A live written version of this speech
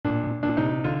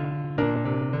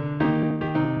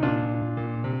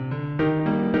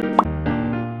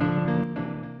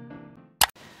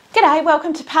G'day,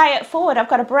 welcome to Pay It Forward. I've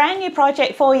got a brand new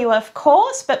project for you, of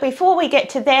course, but before we get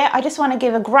to there, I just want to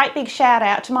give a great big shout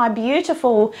out to my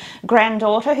beautiful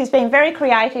granddaughter who's been very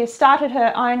creative, started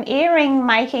her own earring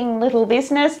making little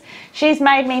business. She's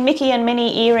made me Mickey and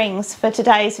Minnie earrings for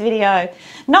today's video.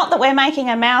 Not that we're making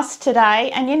a mouse today,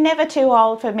 and you're never too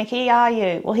old for Mickey, are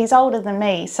you? Well, he's older than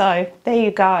me, so there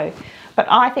you go. But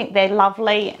I think they're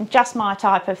lovely, just my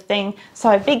type of thing.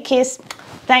 So big kiss.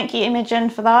 Thank you, Imogen,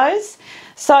 for those.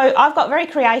 So I've got very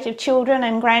creative children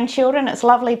and grandchildren. It's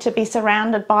lovely to be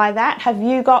surrounded by that. Have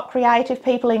you got creative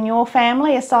people in your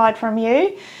family aside from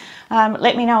you?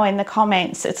 Let me know in the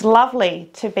comments. It's lovely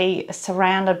to be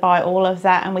surrounded by all of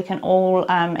that, and we can all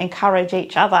encourage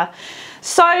each other.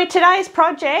 So today's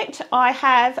project, I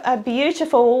have a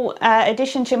beautiful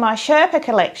addition to my Sherpa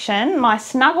collection, my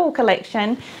Snuggle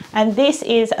collection, and this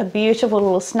is a beautiful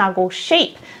little Snuggle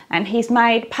Sheep, and he's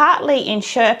made partly in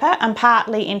Sherpa and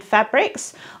partly in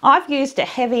fabrics. I've used a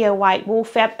heavier weight wool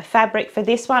fabric for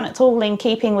this one. It's all in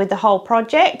keeping with the whole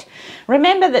project.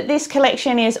 Remember that this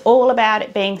collection is all about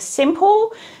it being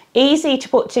simple, easy to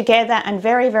put together, and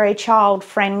very, very child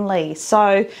friendly.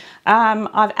 So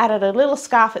I've added a little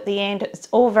scarf at the end. It's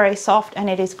all very soft and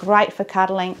it is great for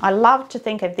cuddling. I love to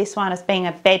think of this one as being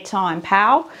a bedtime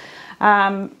pal,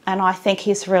 and I think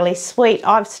he's really sweet.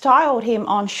 I've styled him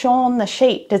on Shaun the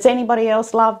Sheep. Does anybody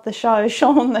else love the show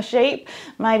Shaun the Sheep?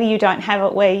 Maybe you don't have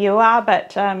it where you are,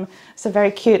 but it's a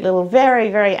very cute little,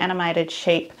 very, very animated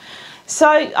sheep. So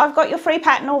I've got your free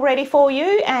pattern all ready for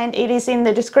you, and it is in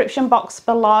the description box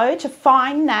below. To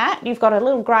find that, you've got a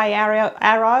little grey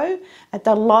arrow at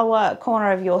the lower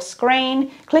corner of your screen.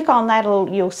 Click on that,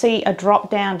 you'll see a drop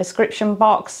down description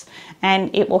box,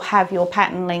 and it will have your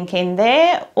pattern link in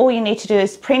there. All you need to do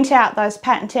is print out those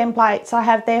pattern templates I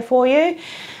have there for you,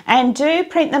 and do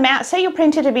print them out. Set your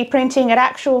printer to be printing at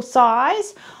actual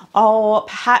size, or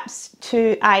perhaps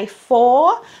to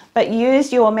A4, but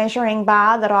use your measuring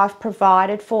bar that I've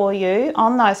provided for you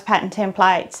on those pattern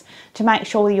templates to make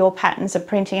sure your patterns are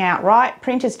printing out right.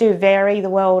 Printers do vary the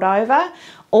world over.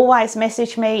 Always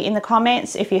message me in the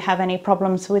comments if you have any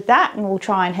problems with that, and we'll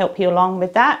try and help you along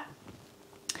with that.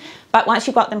 But once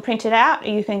you've got them printed out,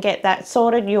 you can get that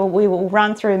sorted. We will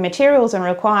run through materials and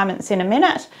requirements in a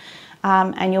minute.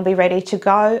 And you'll be ready to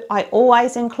go. I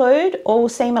always include all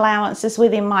seam allowances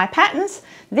within my patterns.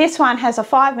 This one has a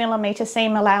 5mm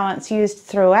seam allowance used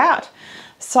throughout.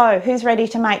 So who's ready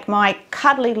to make my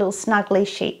cuddly little snuggly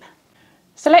sheep?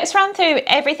 So let's run through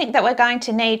everything that we're going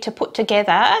to need to put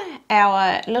together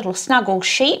our little Snuggle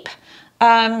Sheep.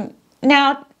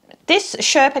 Now, this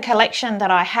Sherpa collection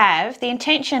that I have, the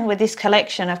intention with this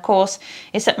collection, of course,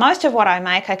 is that most of what I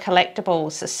make are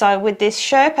collectibles. So with this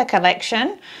Sherpa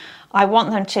collection, I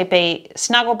want them to be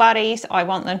snuggle buddies. I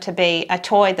want them to be a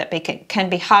toy that can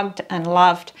be hugged and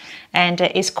loved, and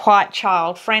is quite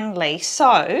child friendly.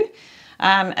 So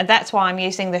that's why I'm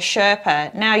using the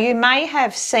Sherpa. Now, you may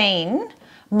have seen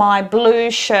my blue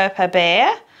Sherpa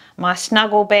bear, my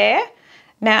snuggle bear.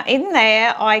 Now in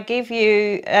there I give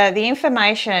you the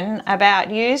information about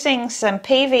using some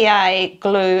PVA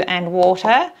glue and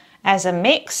water as a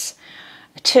mix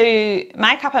to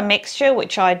make up a mixture,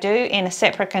 which I do in a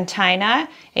separate container.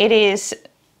 It is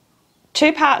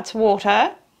 2 parts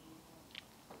water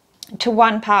to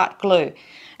 1 part glue,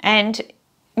 and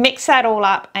mix that all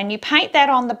up, and you paint that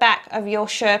on the back of your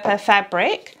Sherpa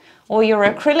fabric or your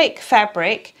acrylic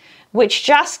fabric, which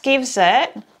just gives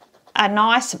it a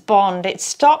nice bond. It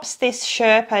stops this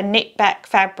Sherpa knit back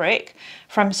fabric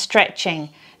from stretching.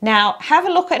 Now have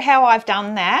a look at how I've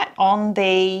done that on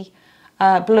the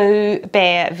blue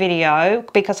bear video,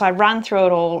 because I run through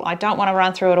it all. I don't want to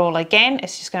run through it all again.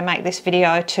 It's just going to make this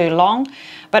video too long.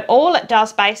 But all it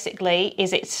does basically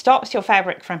is it stops your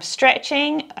fabric from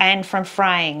stretching and from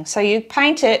fraying. So you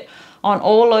paint it on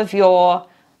all of your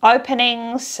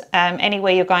openings,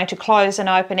 anywhere you're going to close an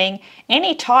opening,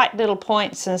 any tight little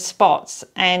points and spots,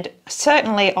 and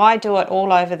certainly I do it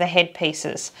all over the head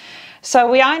pieces. So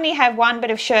we only have 1 bit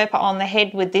of Sherpa on the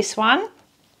head with this one,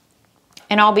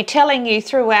 and I'll be telling you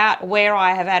throughout where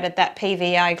I have added that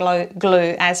PVA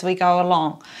glue as we go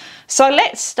along. So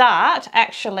let's start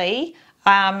actually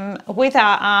with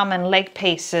our arm and leg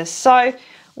pieces. So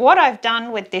what I've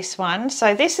done with this one,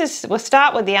 so we'll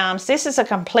start with the arms. This is a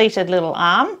completed little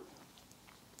arm.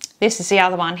 This is the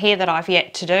other one here that I've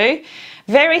yet to do.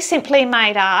 Very simply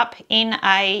made up in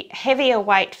a heavier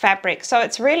weight fabric. So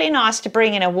it's really nice to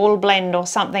bring in a wool blend or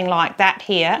something like that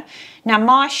here. Now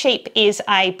my sheep is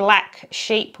a black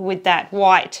sheep with that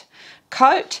white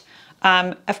coat.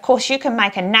 Of course you can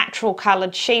make a natural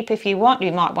coloured sheep if you want.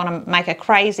 You might want to make a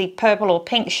crazy purple or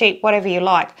pink sheep, whatever you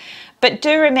like. But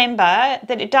do remember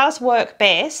that it does work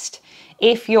best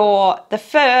if the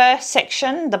fur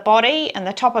section, the body and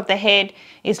the top of the head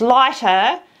is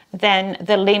lighter than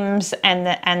the limbs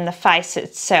and the face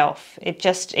itself.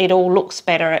 It all looks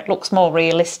better, it looks more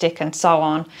realistic and so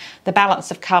on. The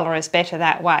balance of colour is better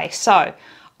that way. So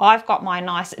I've got my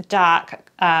nice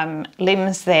dark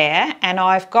limbs there, and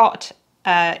I've got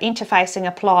interfacing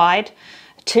applied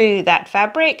to that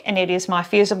fabric, and it is my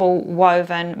fusible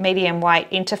woven medium weight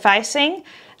interfacing.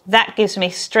 That gives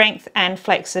me strength and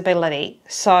flexibility.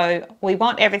 So we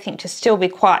want everything to still be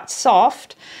quite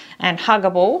soft and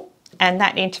huggable, and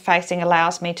that interfacing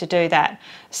allows me to do that.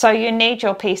 So you need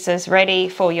your pieces ready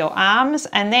for your arms,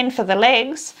 and then for the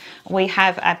legs we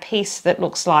have a piece that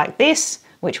looks like this,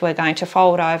 which we're going to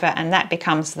fold over, and that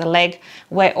becomes the leg.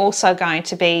 We're also going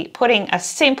to be putting a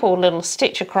simple little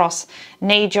stitch across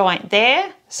knee joint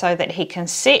there so that he can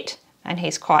sit, and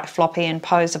he's quite floppy and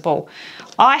posable.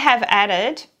 I have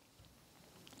added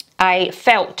a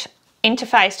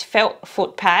interfaced felt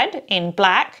foot pad in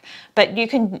black, but you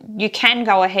can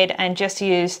go ahead and just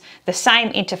use the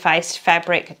same interfaced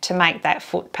fabric to make that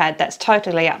foot pad. That's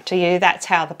totally up to you. That's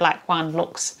how the black one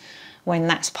looks when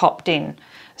that's popped in.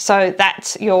 So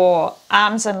that's your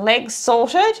arms and legs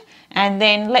sorted, and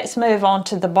then let's move on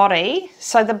to the body.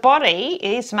 So the body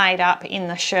is made up in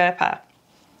the Sherpa,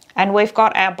 and we've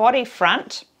got our body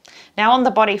front. Now on the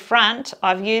body front,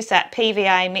 I've used that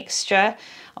PVA mixture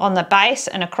on the base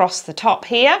and across the top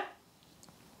here.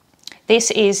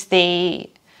 This is the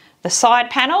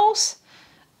side panels,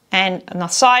 and on the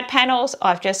side panels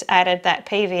I've just added that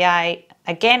PVA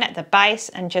again at the base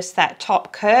and just that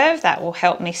top curve. That will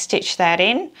help me stitch that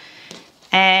in.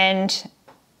 And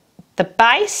the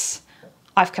base,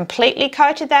 I've completely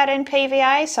coated that in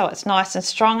PVA so it's nice and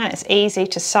strong and it's easy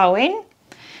to sew in.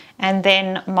 And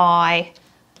then my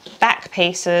back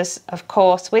pieces, of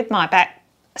course, with my back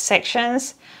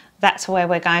sections, that's where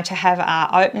we're going to have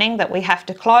our opening that we have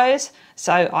to close.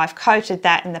 So I've coated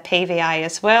that in the PVA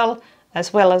as well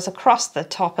as across the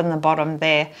top and the bottom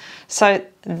there. So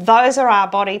those are our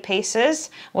body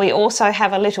pieces. We also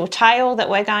have a little tail that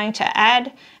we're going to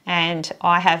add, and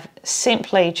I have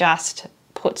simply just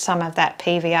put some of that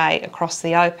PVA across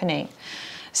the opening.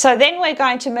 So then we're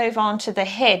going to move on to the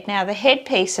head. Now the head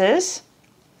pieces,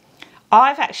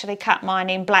 I've actually cut mine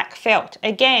in black felt.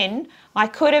 Again, I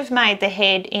could have made the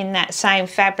head in that same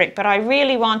fabric, but I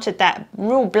really wanted that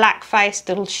real black-faced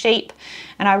little sheep,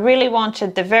 and I really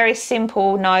wanted the very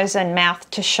simple nose and mouth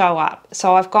to show up.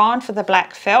 So I've gone for the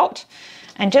black felt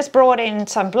and just brought in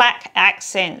some black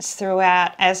accents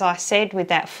throughout, as I said, with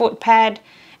that foot pad,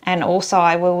 and also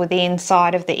I will with the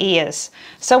inside of the ears.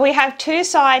 So we have two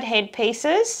side head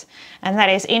pieces, and that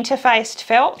is interfaced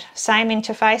felt, same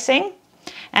interfacing.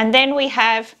 And then we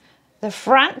have the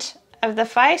front of the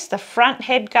face, the front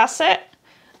head gusset,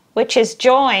 which is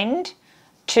joined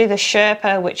to the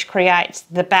Sherpa, which creates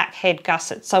the back head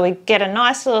gusset. So we get a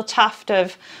nice little tuft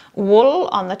of wool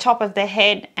on the top of the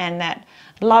head, and that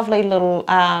lovely little,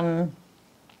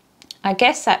 I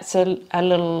guess that's a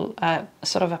little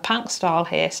sort of a punk style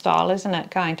hairstyle, isn't it?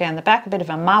 Going down the back, a bit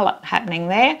of a mullet happening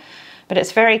there. But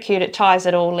it's very cute. It ties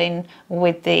it all in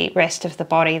with the rest of the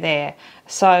body there.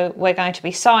 So we're going to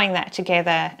be sewing that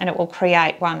together and it will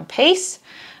create one piece.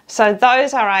 So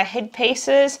those are our head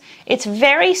pieces. It's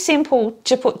very simple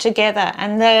to put together,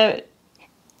 and the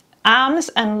arms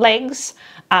and legs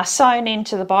are sewn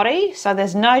into the body, so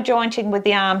there's no jointing with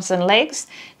the arms and legs.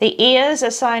 The ears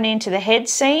are sewn into the head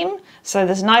seam, so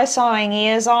there's no sewing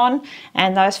ears on,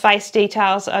 and those face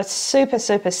details are super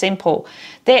simple.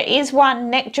 There is one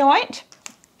neck joint,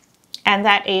 and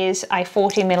that is a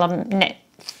 40 millimeter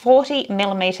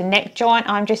neck joint.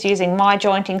 I'm just using my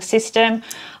jointing system.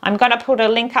 I'm going to put a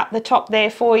link up the top there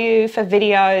for you for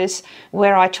videos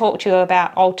where I talk to you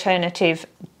about alternative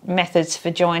methods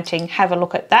for jointing. Have a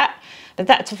look at that. But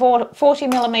that's a 40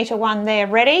 millimeter one there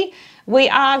ready. We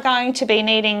are going to be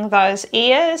needing those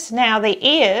ears. Now the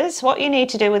ears, what you need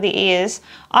to do with the ears,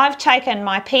 I've taken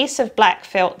my piece of black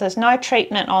felt, there's no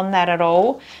treatment on that at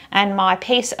all, and my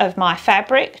piece of my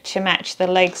fabric to match the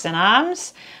legs and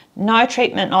arms, no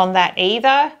treatment on that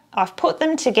either. I've put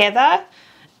them together,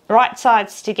 right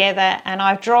sides together, and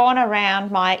I've drawn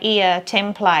around my ear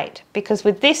template, because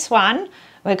with this one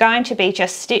we're going to be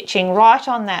just stitching right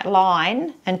on that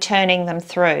line and turning them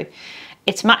through.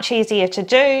 It's much easier to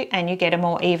do and you get a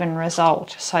more even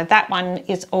result. So that one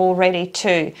is all ready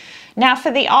too. Now for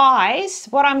the eyes,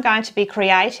 what I'm going to be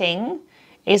creating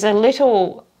is a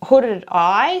little hooded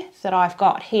eye that I've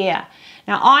got here.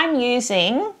 Now I'm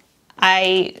using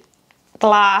a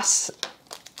glass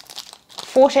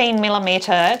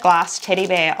 14mm glass teddy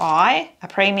bear eye, a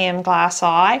premium glass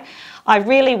eye. I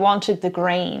really wanted the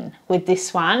green with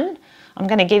this one. I'm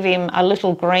going to give him a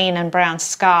little green and brown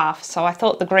scarf, so I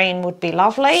thought the green would be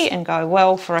lovely and go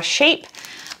well for a sheep.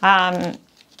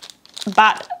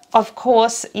 But of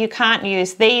course you can't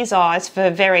use these eyes for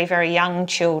very, very young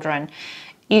children.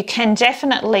 You can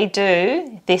definitely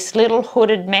do this little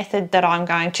hooded method that I'm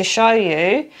going to show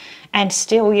you and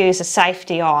still use a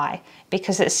safety eye,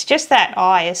 because it's just that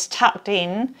eye is tucked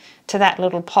in to that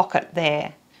little pocket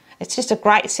there. It's just a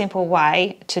great simple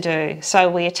way to do. So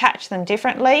we attach them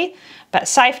differently, but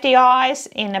safety eyes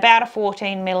in about a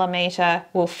 14mm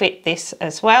will fit this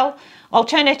as well.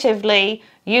 Alternatively,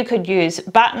 you could use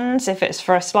buttons if it's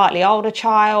for a slightly older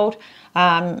child.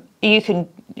 You can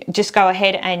just go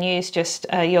ahead and use just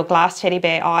your glass teddy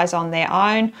bear eyes on their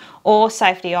own, or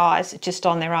safety eyes just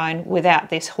on their own without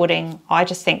this hooding. I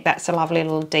just think that's a lovely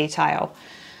little detail.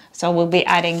 So we'll be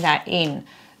adding that in.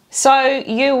 So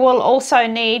you will also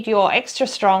need your extra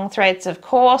strong threads, of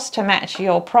course, to match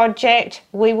your project.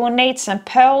 We will need some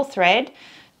Perle thread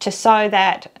to sew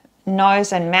that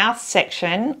nose and mouth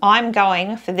section. I'm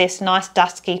going for this nice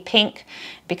dusky pink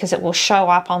because it will show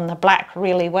up on the black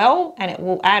really well, and it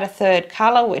will add a third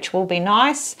colour, which will be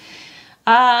nice.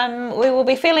 We will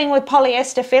be filling with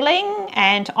polyester filling,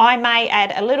 and I may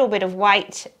add a little bit of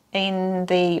weight in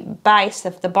the base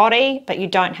of the body, but you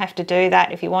don't have to do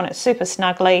that. If you want it super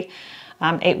snuggly,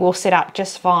 it will sit up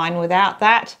just fine without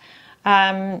that.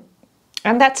 And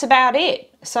that's about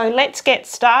it. So let's get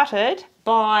started.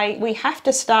 We have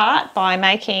to start by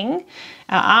making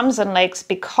our arms and legs,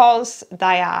 because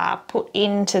they are put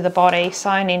into the body,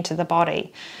 sewn into the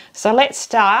body. So let's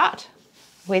start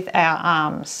with our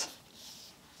arms.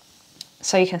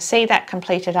 So you can see that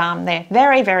completed arm there.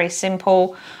 Very, very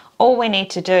simple. All we need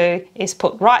to do is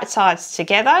put right sides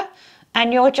together,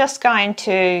 and you're just going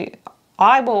to,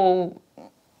 I will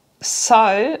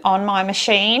sew on my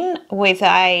machine with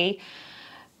a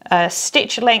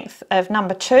stitch length of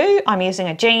number 2. I'm using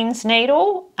a jeans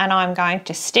needle, and I'm going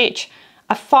to stitch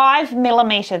a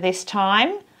 5mm this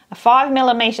time, a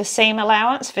 5mm seam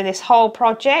allowance for this whole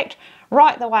project,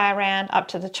 right the way around up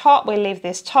to the top. We leave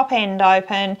this top end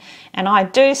open, and I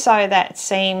do sew that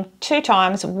seam 2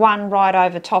 times, one right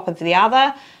over top of the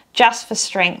other, just for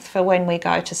strength for when we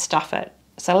go to stuff it.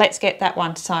 So let's get that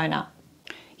one sewn up.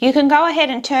 You can go ahead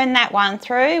and turn that one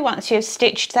through once you've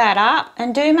stitched that up,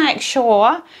 and do make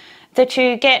sure that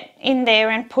you get in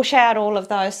there and push out all of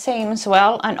those seams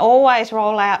well, and always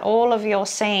roll out all of your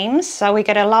seams so we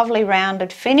get a lovely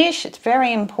rounded finish. It's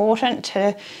very important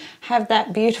to have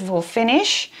that beautiful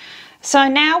finish. So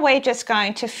now we're just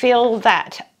going to fill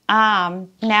that arm.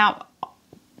 Now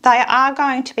they are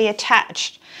going to be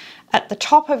attached at the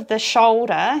top of the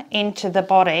shoulder into the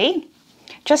body.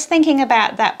 Just thinking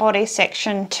about that body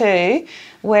section too,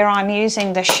 where I'm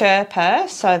using the Sherpa,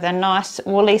 so the nice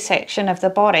woolly section of the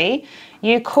body,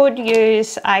 you could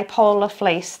use a Polyester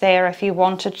Fleece there if you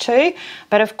wanted to,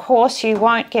 but of course you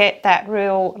won't get that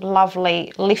real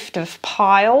lovely lift of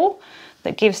pile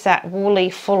that gives that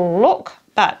woolly full look,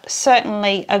 but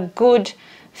certainly a good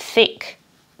thick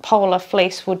Polyester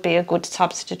Fleece would be a good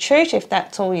substitute if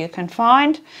that's all you can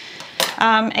find.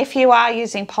 If you are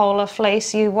using Polyester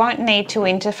Fleece, you won't need to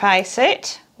interface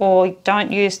it, or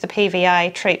don't use the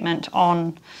PVA treatment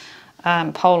on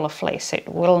Polyester Fleece. It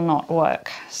will not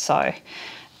work. So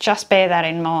just bear that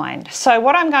in mind. So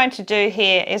what I'm going to do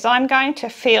here is I'm going to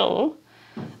fill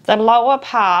the lower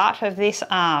part of this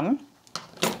arm.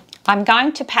 I'm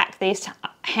going to pack this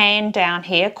hand down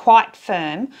here quite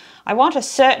firm. I want a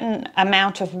certain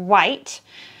amount of weight,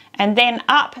 and then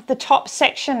up the top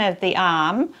section of the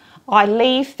arm I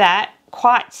leave that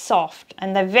quite soft,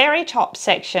 and the very top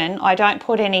section I don't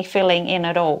put any filling in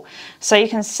at all. So you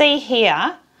can see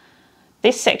here,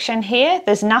 this section here,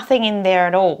 there's nothing in there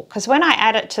at all, because when I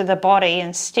add it to the body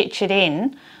and stitch it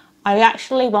in, I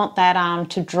actually want that arm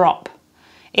to drop.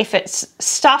 If it's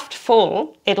stuffed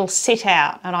full, it'll sit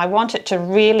out, and I want it to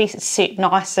really sit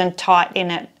nice and tight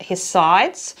in at his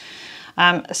sides.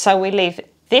 So we leave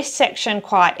this section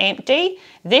quite empty.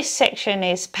 This section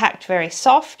is packed very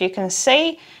soft, you can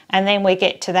see, and then we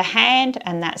get to the hand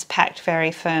and that's packed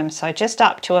very firm, so just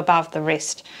up to above the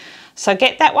wrist. So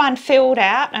get that one filled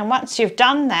out, and once you've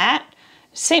done that,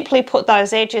 simply put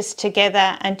those edges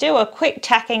together and do a quick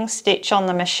tacking stitch on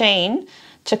the machine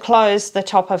to close the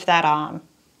top of that arm.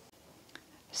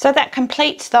 So that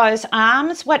completes those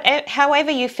arms.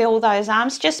 However you fill those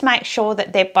arms, just make sure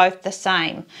that they're both the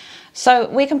same. So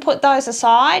we can put those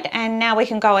aside, and now we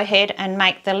can go ahead and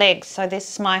make the legs. So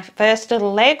this is my first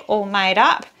little leg all made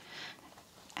up,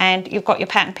 and you've got your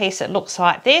pattern piece that looks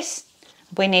like this.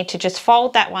 we need to just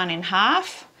fold that one in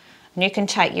half. And you can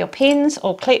take your pins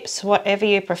or clips, whatever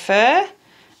you prefer,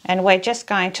 and we're just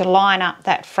going to line up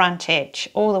that front edge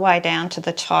all the way down to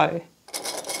the toe.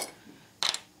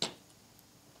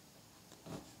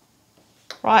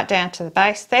 Right down to the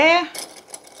base there.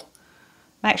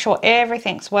 Make sure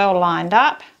everything's well lined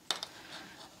up.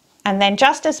 And then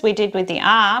just as we did with the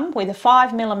arm, with a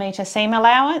 5mm seam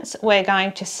allowance, we're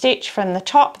going to stitch from the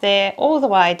top there all the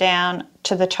way down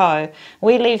to the toe.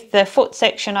 We leave the foot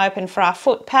section open for our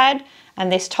foot pad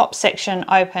and this top section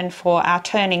open for our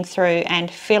turning through and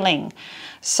filling.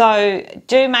 So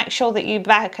do make sure that you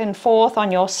back and forth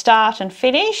on your start and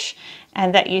finish,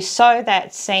 and that you sew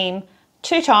that seam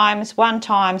 2 times, 1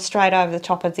 time straight over the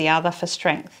top of the other for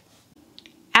strength.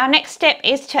 Our next step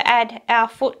is to add our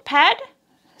foot pad.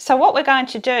 So what we're going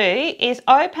to do is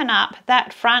open up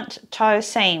that front toe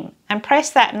seam and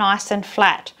press that nice and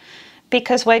flat,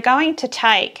 because we're going to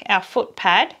take our foot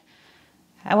pad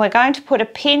and we're going to put a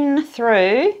pin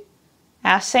through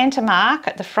our centre mark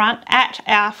at the front at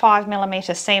our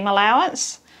 5mm seam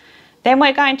allowance. Then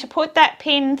we're going to put that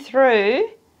pin through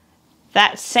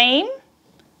that seam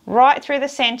right through the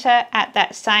centre at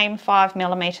that same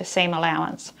 5mm seam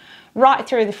allowance, right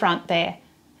through the front there,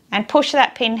 and push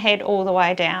that pin head all the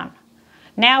way down.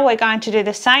 Now we're going to do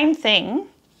the same thing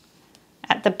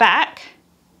at the back,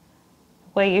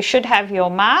 where you should have your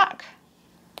mark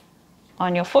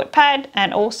on your foot pad,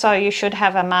 and also you should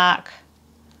have a mark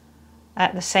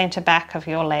at the centre back of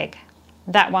your leg.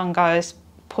 That one goes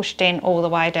pushed in all the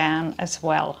way down as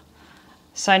well.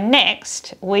 So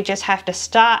next we just have to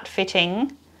start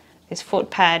fitting this foot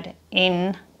pad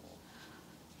in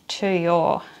to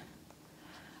your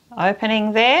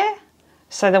opening there.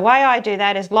 So the way I do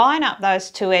that is line up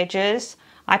those 2 edges.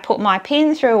 I put my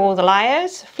pin through all the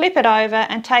layers, flip it over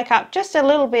and take up just a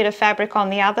little bit of fabric on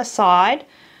the other side,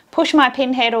 push my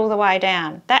pin head all the way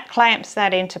down. That clamps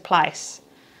that into place.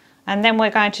 And then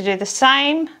we're going to do the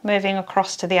same moving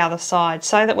across to the other side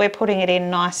so that we're putting it in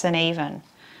nice and even.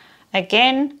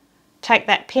 Again, take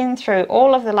that pin through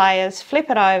all of the layers, flip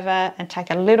it over and take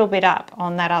a little bit up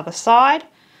on that other side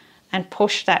and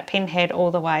push that pin head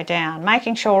all the way down,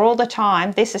 making sure all the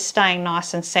time this is staying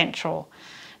nice and central.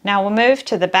 Now we'll move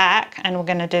to the back and we're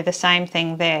going to do the same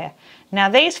thing there. Now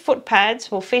these foot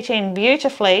pads will fit in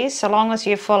beautifully so long as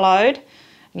you followed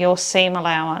your seam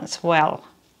allowance well.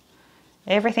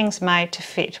 Everything's made to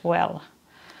fit well.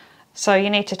 So you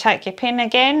need to take your pin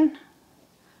again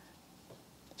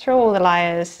through all the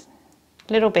layers,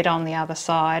 a little bit on the other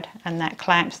side, and that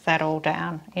clamps that all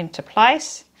down into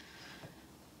place,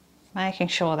 making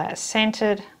sure that's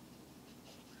centered.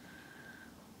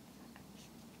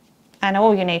 And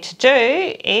all you need to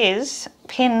do is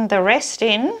pin the rest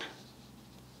in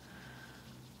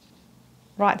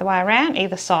right the way around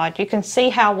either side. You can see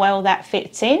how well that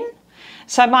fits in.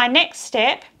 So my next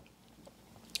step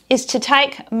is to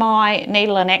take my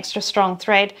needle and extra strong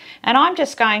thread, and I'm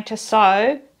just going to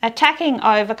sew a tacking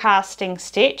overcasting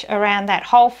stitch around that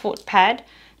whole foot pad,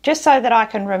 just so that I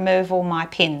can remove all my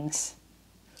pins.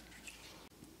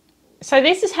 So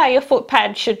this is how your foot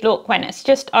pad should look when it's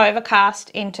just overcast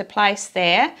into place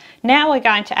there. Now we're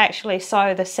going to actually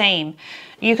sew the seam.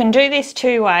 You can do this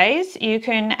 2 ways. You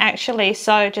can actually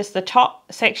sew just the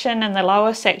top section and the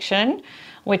lower section,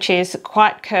 which is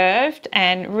quite curved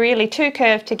and really too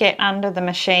curved to get under the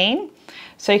machine.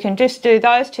 So you can just do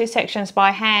those 2 sections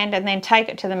by hand and then take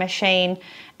it to the machine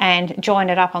and join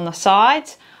it up on the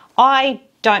sides. I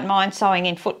don't mind sewing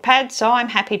in foot pads, so I'm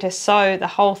happy to sew the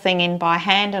whole thing in by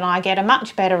hand, and I get a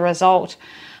much better result.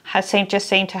 I just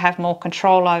seem to have more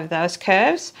control over those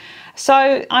curves.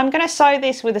 So I'm going to sew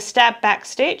this with a stab back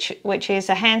stitch, which is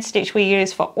a hand stitch we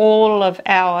use for all of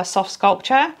our soft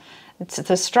sculpture. It's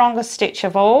the strongest stitch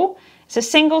of all. It's a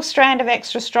single strand of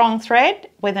extra strong thread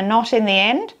with a knot in the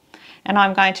end, and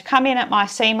I'm going to come in at my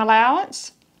seam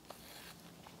allowance.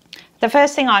 The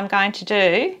first thing I'm going to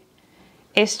do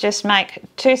is just make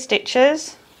 2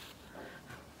 stitches,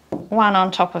 one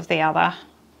on top of the other,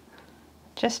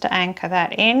 just to anchor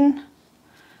that in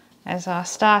as our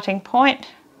starting point.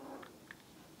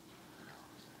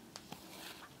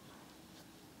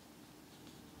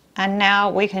 And now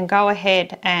we can go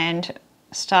ahead and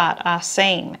start our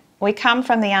seam. We come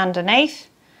from the underneath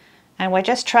and we're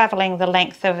just travelling the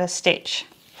length of a stitch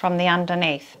from the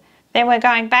underneath. Then we're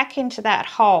going back into that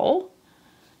hole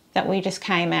that we just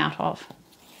came out of.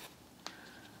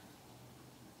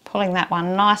 Pulling that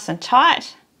one nice and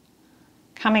tight,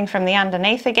 coming from the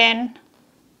underneath again.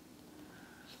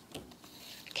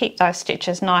 Keep those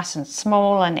stitches nice and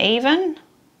small and even.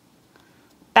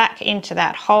 Back into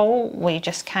that hole we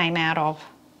just came out of.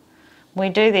 We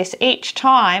do this each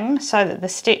time so that the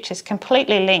stitch is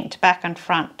completely linked back and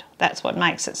front. That's what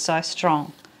makes it so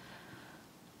strong.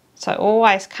 So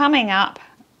always coming up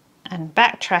and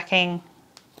backtracking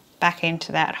back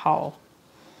into that hole.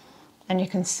 And you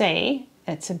can see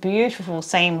it's a beautiful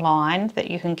seam line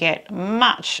that you can get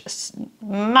much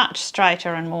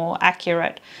straighter and more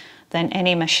accurate than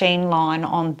any machine line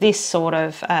on this sort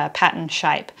of pattern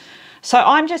shape. So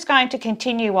I'm just going to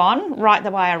continue on right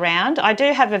the way around. I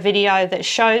do have a video that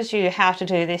shows you how to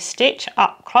do this stitch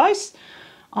up close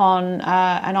on,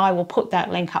 and I will put that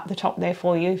link up the top there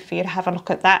for you to have a look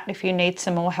at that if you need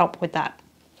some more help with that.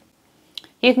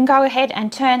 You can go ahead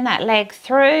and turn that leg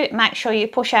through. Make sure you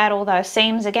push out all those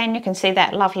seams again. You can see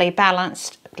that lovely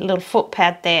balanced little foot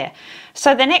pad there.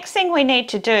 So the next thing we need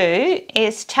to do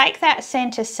is take that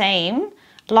center seam,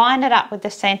 line it up with the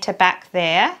center back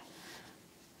there,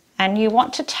 and you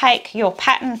want to take your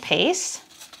pattern piece.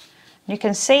 You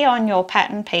can see on your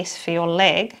pattern piece for your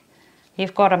leg,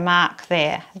 you've got a mark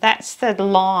there. That's the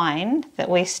line that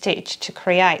we stitched to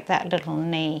create that little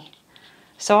knee.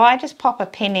 So I just pop a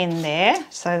pin in there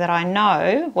so that I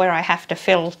know where I have to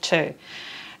fill to.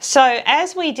 So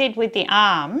as we did with the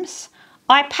arms,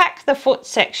 I pack the foot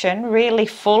section really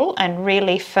full and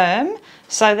really firm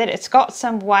so that it's got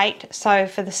some weight. So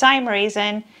for the same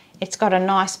reason, it's got a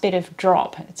nice bit of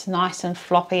drop. It's nice and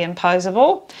floppy and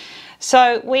posable.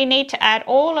 So we need to add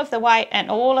all of the weight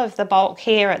and all of the bulk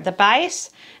here at the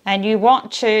base, and you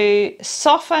want to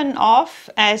soften off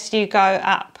as you go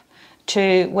up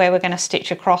to where we're going to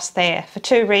stitch across there for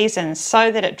two reasons: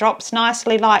 so that it drops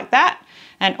nicely like that,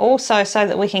 and also so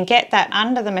that we can get that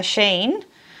under the machine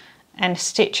and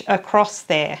stitch across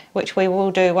there, which we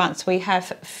will do once we have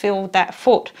filled that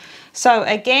foot. So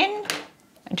again,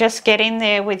 just get in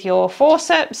there with your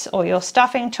forceps or your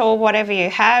stuffing tool, whatever you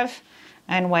have,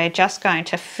 and we're just going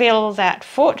to fill that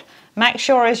foot. Make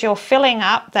sure as you're filling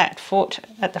up that foot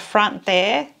at the front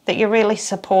there that you're really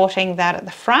supporting that at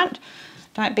the front.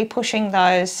 Don't be pushing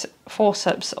those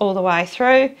forceps all the way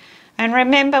through. And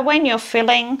remember, when you're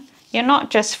filling, you're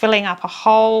not just filling up a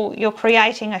hole, you're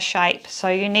creating a shape. So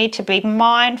you need to be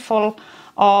mindful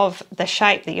of the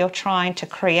shape that you're trying to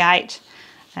create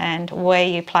and where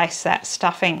you place that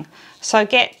stuffing. So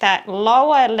get that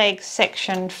lower leg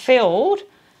section filled,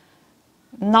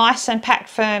 nice and packed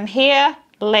firm here,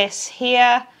 less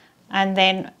here, and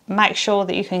then make sure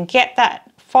that you can get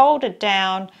that folded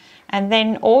down, and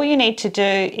then all you need to do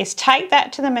is take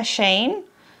that to the machine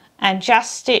and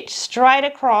just stitch straight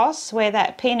across where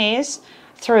that pin is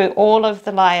through all of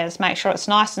the layers. Make sure it's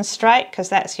nice and straight because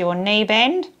that's your knee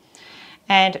bend,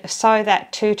 and sew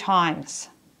that 2 times.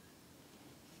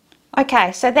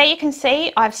 Okay, so there you can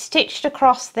see I've stitched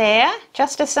across there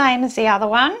just the same as the other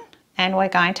one, and we're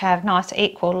going to have nice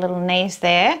equal little knees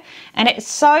there. And it's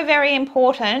so very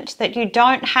important that you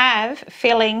don't have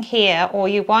filling here or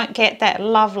you won't get that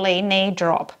lovely knee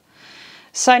drop.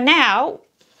 So now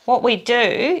what we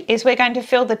do is we're going to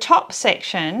fill the top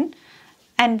section,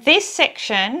 and this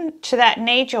section to that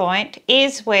knee joint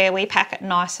is where we pack it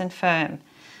nice and firm.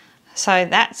 So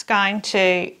that's going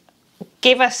to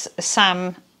give us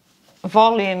some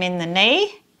volume in the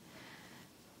knee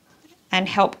and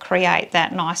help create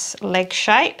that nice leg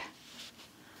shape.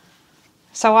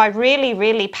 So I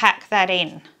really pack that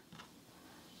in.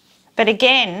 But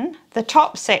again, the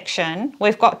top section,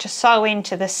 we've got to sew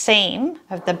into the seam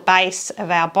of the base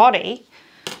of our body,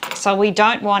 so we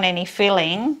don't want any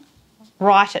filling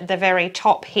right at the very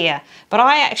top here. But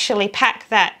I actually pack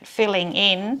that filling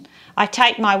in. I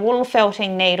take my wool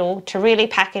felting needle to really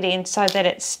pack it in so that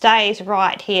it stays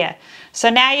right here. So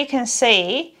now you can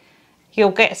see you'll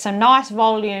get some nice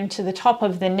volume to the top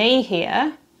of the knee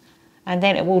here, and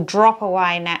then it will drop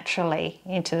away naturally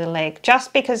into the leg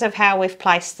just because of how we've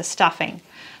placed the stuffing.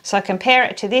 So compare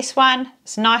it to this one.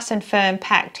 It's nice and firm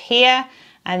packed here,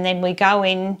 and then we go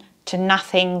in to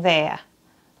nothing there,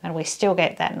 and we still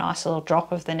get that nice little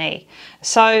drop of the knee.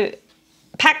 So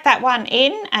pack that one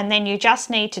in, and then you just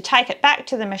need to take it back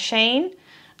to the machine,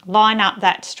 line up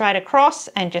that straight across,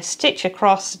 and just stitch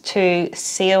across to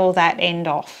seal that end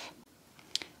off.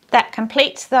 That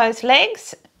completes those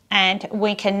legs, and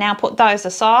we can now put those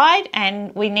aside,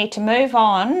 and we need to move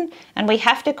on, and we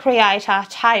have to create our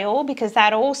tail because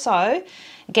that also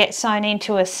gets sewn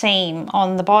into a seam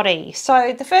on the body.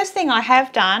 So the first thing I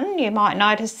have done, you might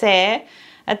notice there,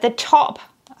 at the top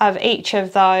of each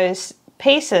of those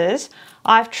pieces,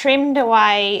 I've trimmed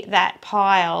away that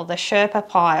pile, the Sherpa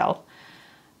pile,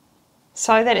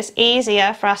 so that it's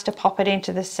easier for us to pop it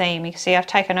into the seam. You can see I've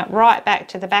taken it right back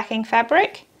to the backing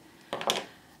fabric,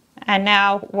 And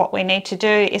now what we need to do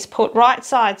is put right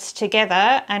sides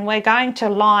together, and we're going to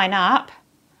line up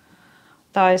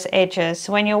those edges.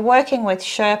 When you're working with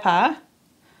Sherpa,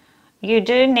 you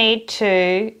do need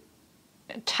to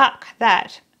tuck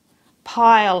that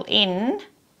pile in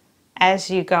as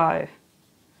you go.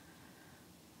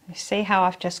 You see how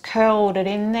I've just curled it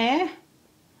in there?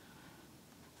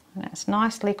 And it's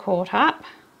nicely caught up.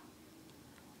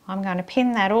 I'm going to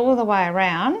pin that all the way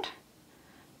around,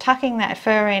 tucking that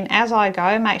fur in as I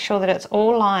go, make sure that it's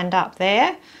all lined up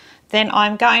there. Then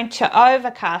I'm going to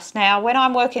overcast. Now when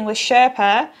I'm working with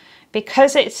Sherpa,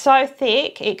 because it's so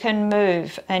thick, it can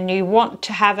move, and you want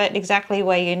to have it exactly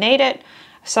where you need it.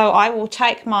 So I will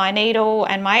take my needle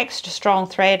and my extra strong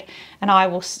thread, and I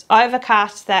will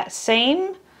overcast that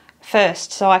seam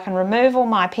first so I can remove all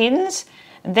my pins.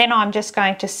 And then I'm just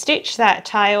going to stitch that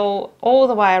tail all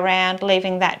the way around,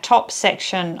 leaving that top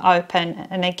section open.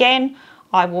 And again,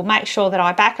 I will make sure that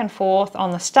I back and forth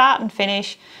on the start and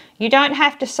finish. You don't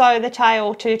have to sew the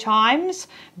tail 2 times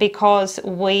because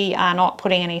we are not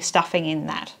putting any stuffing in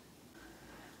that.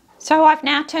 So I've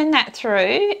now turned that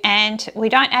through, and we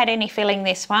don't add any filling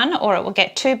this one or it will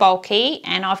get too bulky,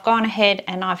 and I've gone ahead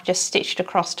and I've just stitched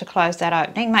across to close that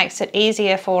opening. Makes it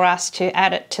easier for us to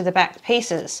add it to the back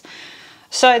pieces.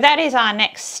 So that is our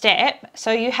next step.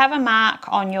 So you have a mark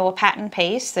on your pattern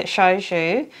piece that shows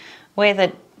you where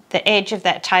the edge of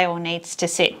that tail needs to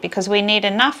sit, because we need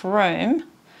enough room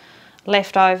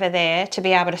left over there to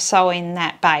be able to sew in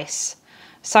that base.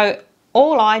 So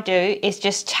all I do is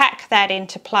just tack that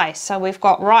into place. So we've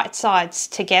got right sides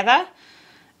together,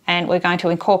 and we're going to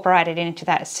incorporate it into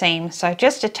that seam. So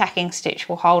just a tacking stitch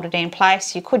will hold it in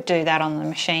place. You could do that on the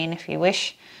machine if you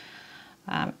wish.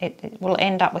 It will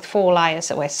end up with 4 layers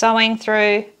that we're sewing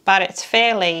through, but it's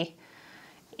fairly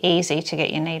easy to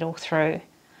get your needle through.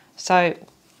 So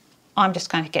I'm just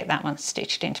going to get that one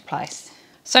stitched into place.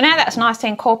 So now that's nicely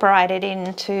incorporated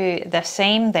into the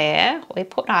seam there, we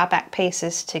put our back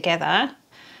pieces together,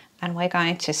 and we're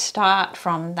going to start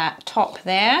from that top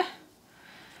there,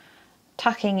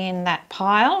 tucking in that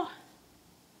pile.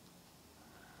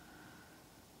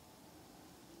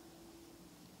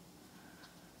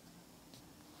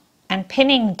 And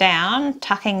pinning down,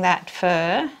 tucking that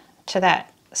fur to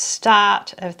that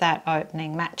start of that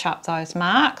opening. Match up those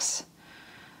marks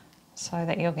so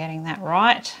that you're getting that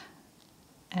right.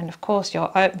 And of course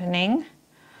your opening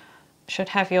should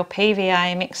have your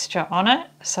PVA mixture on it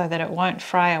so that it won't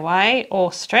fray away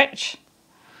or stretch.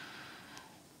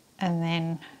 And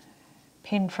then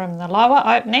pin from the lower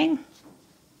opening.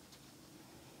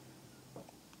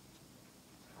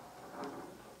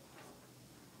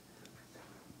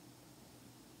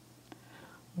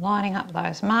 Lining up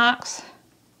those marks,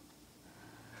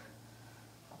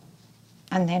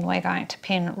 and then we're going to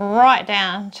pin right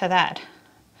down to that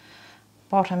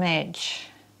bottom edge,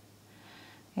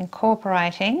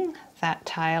 incorporating that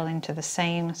tail into the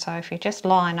seam. So if you just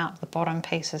line up the bottom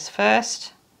pieces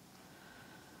first,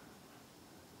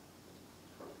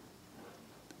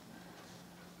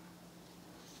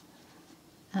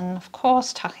 and of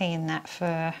course tucking in that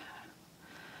fur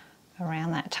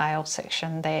around that tail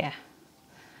section there.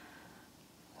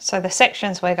 So the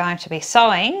sections we're going to be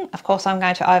sewing, of course I'm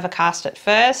going to overcast it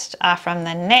first, are from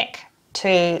the neck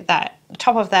to that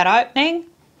top of that opening.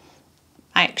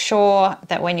 Make sure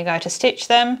that when you go to stitch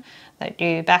them that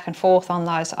you back and forth on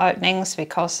those openings,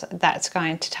 because that's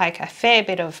going to take a fair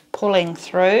bit of pulling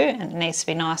through and it needs to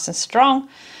be nice and strong.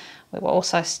 We will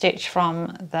also stitch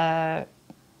from the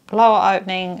lower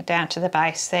opening down to the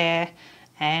base there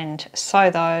and sew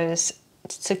those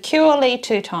securely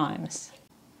 2 times.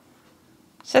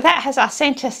 So that has our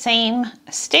centre seam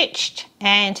stitched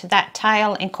and that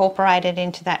tail incorporated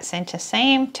into that centre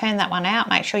seam. Turn that one out,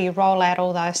 make sure you roll out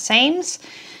all those seams,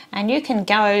 and you can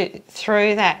go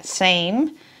through that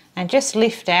seam and just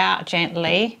lift out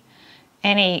gently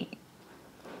any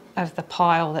of the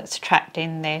pile that's trapped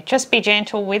in there. Just be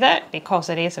gentle with it because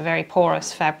it is a very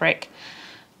porous fabric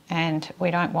and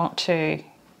we don't want to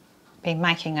be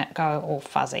making it go all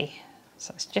fuzzy.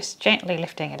 So it's just gently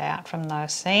lifting it out from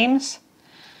those seams.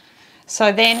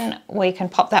 So then we can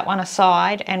pop that one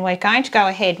aside, and we're going to go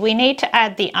ahead. We need to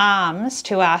add the arms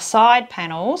to our side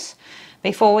panels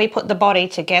before we put the body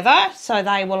together, so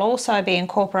they will also be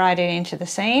incorporated into the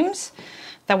seams.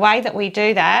 The way that we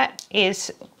do that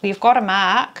is we've got a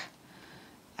mark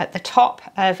at the top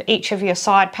of each of your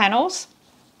side panels,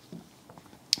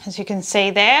 as you can see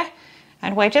there,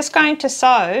 and we're just going to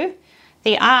sew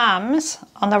the arms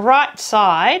on the right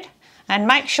side, and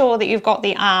make sure that you've got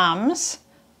the arms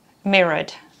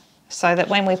mirrored so that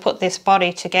when we put this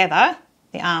body together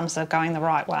the arms are going the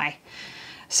right way.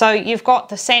 So you've got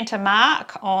the center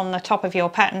mark on the top of your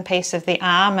pattern piece of the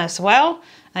arm as well,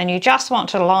 and you just want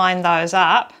to line those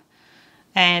up,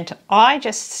 and I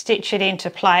just stitch it into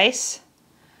place,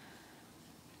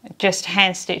 just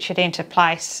hand stitch it into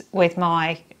place with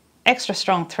my extra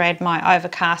strong thread, my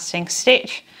overcasting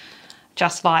stitch,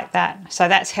 just like that. So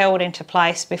that's held into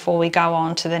place before we go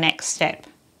on to the next step.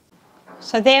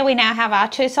 So there we now have our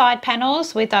two side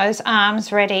panels with those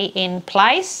arms ready in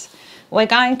place. We're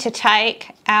going to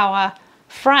take our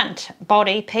front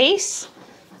body piece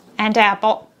and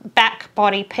our back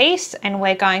body piece, and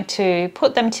we're going to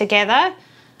put them together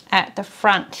at the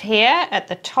front here at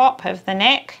the top of the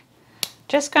neck.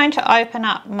 Just going to open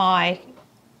up my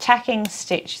tacking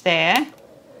stitch there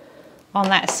on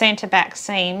that center back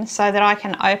seam so that I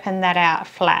can open that out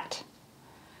flat.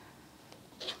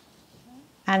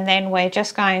 And then we're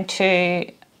just going to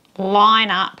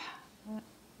line up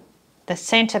the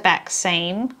center back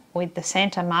seam with the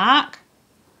center mark.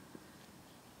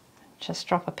 Just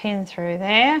drop a pin through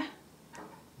there.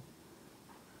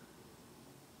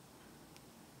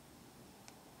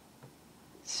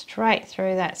 Straight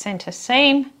through that center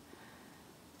seam.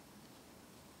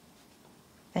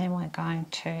 Then we're going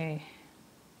to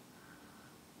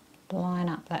line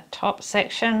up that top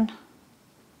section.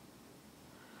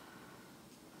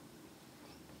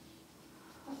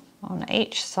 On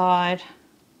each side.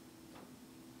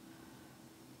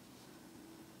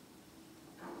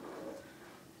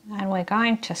 And we're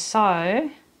going to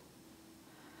sew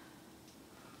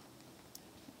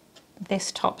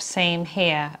this top seam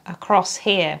here across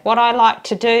here. What I like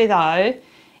to do though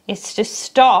is to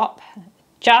stop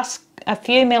just a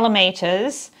few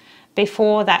millimeters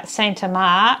before that center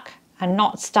mark and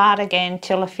not start again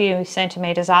till a few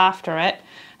centimeters after it,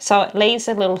 so it leaves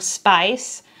a little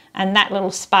space, and that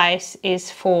little space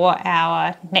is for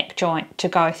our neck joint to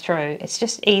go through. It's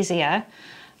just easier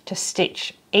to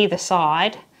stitch either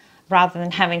side rather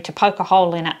than having to poke a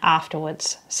hole in it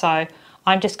afterwards. So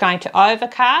I'm just going to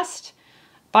overcast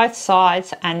both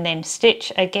sides and then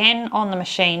stitch again on the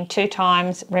machine 2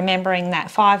 times, remembering that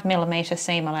 5mm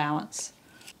seam allowance.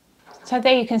 So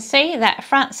there you can see that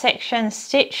front section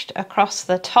stitched across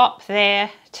the top there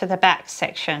to the back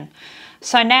section.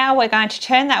 So now we're going to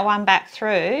turn that one back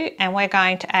through, and we're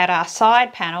going to add our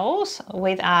side panels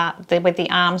with the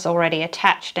arms already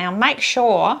attached. Now make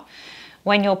sure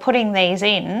when you're putting these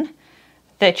in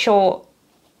that you're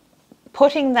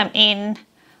putting them in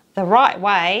the right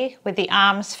way with the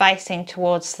arms facing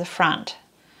towards the front.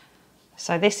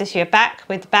 So this is your back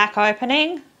with the back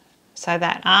opening, so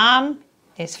that arm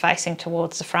is facing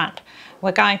towards the front.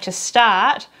 We're going to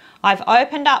start. I've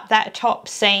opened up that top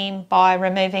seam by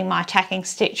removing my tacking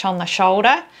stitch on the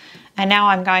shoulder, and now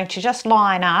I'm going to just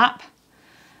line up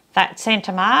that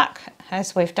center mark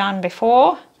as we've done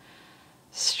before,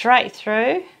 straight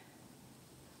through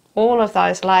all of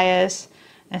those layers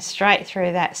and straight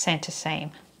through that center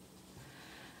seam.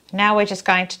 Now we're just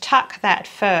going to tuck that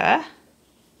fur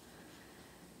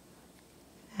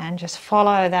and just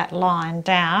follow that line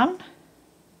down.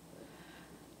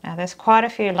 Now there's quite a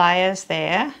few layers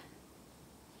there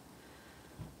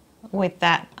with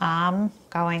that arm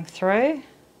going through,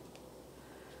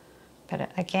 but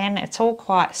again it's all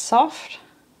quite soft.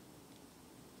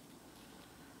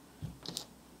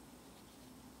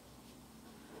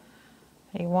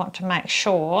 You want to make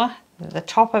sure that the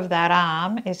top of that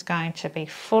arm is going to be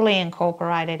fully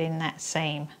incorporated in that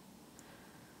seam.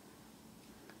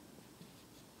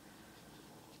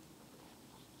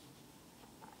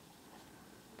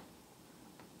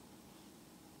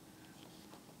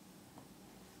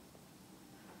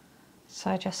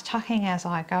 So just tucking as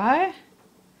I go,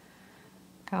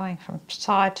 going from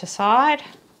side to side,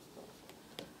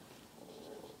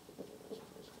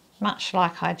 much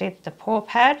like I did the paw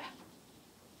pad.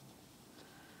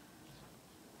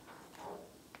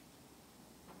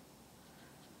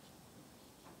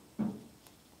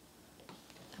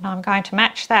 And I'm going to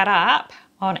match that up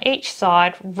on each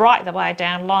side right the way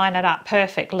down, line it up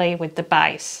perfectly with the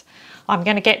base. I'm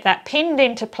going to get that pinned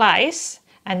into place,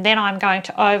 and then I'm going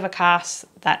to overcast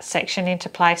that section into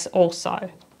place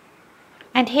also.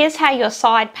 And here's how your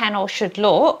side panel should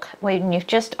look when you've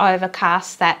just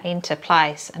overcast that into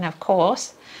place. And of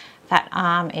course that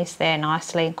arm is there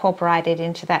nicely incorporated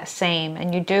into that seam,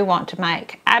 and you do want to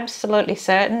make absolutely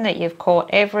certain that you've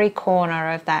caught every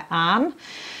corner of that arm.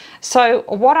 So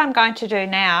what I'm going to do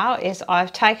now is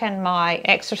I've taken my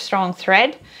extra strong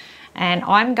thread, and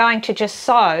I'm going to just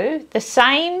sew the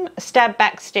same stab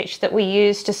back stitch that we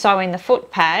used to sew in the foot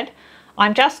pad.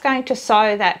 I'm just going to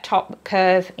sew that top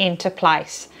curve into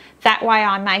place. That way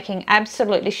I'm making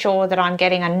absolutely sure that I'm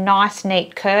getting a nice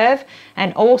neat curve,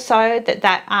 and also that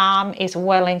that arm is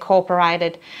well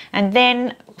incorporated. And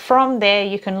then from there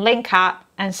you can link up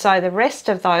and sew the rest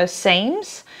of those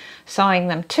seams, sewing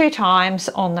them 2 times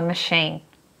on the machine.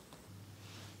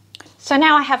 So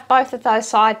now I have both of those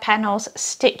side panels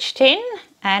stitched in,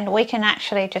 and we can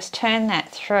actually just turn that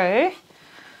through,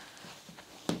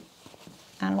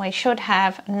 and we should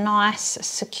have nice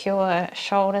secure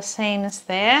shoulder seams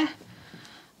there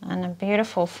and a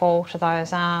beautiful fall to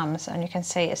those arms. And you can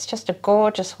see it's just a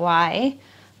gorgeous way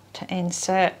to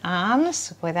insert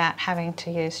arms without having to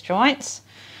use joints,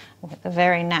 with a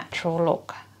very natural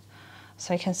look.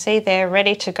 So you can see they're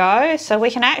ready to go. So we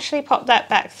can actually pop that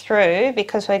back through,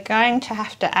 because we're going to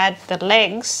have to add the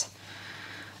legs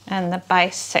and the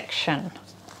base section.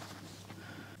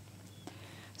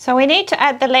 So we need to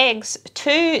add the legs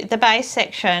to the base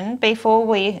section before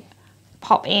we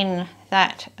pop in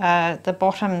that the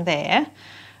bottom there.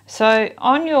 So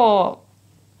on your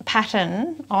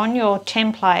pattern, on your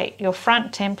template, your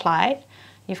front template,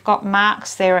 you've got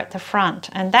marks there at the front,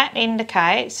 and that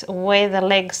indicates where the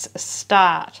legs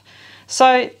start.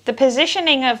 So the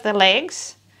positioning of the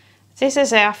legs, this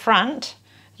is our front.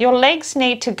 Your legs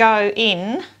need to go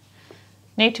in,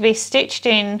 need to be stitched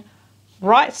in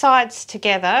right sides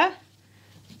together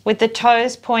with the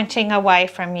toes pointing away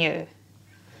from you,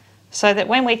 so that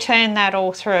when we turn that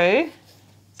all through,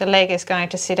 the leg is going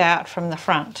to sit out from the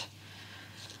front.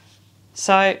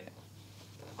 So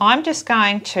I'm just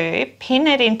going to pin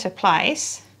it into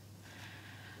place,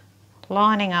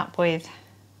 lining up with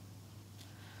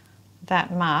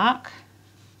that mark.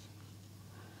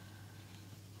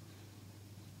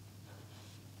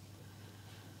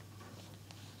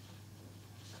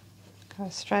 Go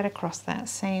straight across that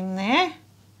seam there.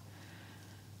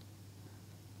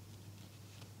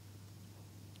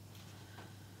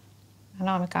 And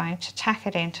I'm going to tack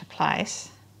it into place.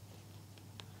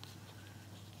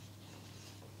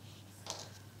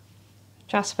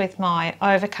 Just with my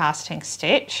overcasting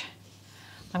stitch.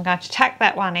 I'm going to tack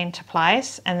that one into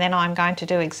place, and then I'm going to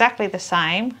do exactly the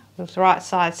same with the right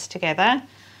sides together,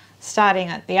 starting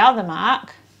at the other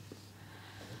mark,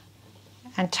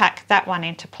 and tack that one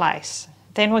into place.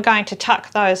 Then we're going to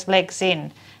tuck those legs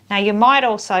in. Now you might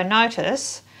also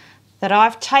notice that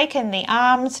I've taken the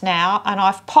arms now and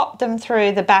I've popped them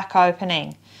through the back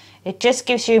opening. It just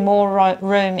gives you more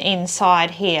room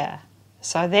inside here.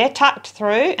 So they're tucked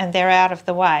through and they're out of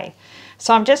the way.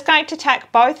 So I'm just going to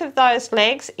tack both of those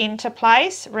legs into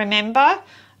place. Remember,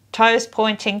 toes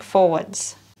pointing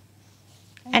forwards.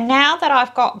 And now that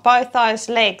I've got both those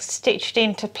legs stitched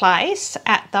into place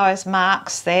at those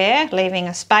marks there, leaving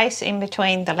a space in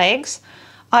between the legs,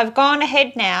 I've gone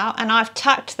ahead now and I've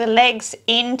tucked the legs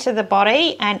into the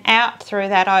body and out through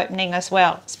that opening as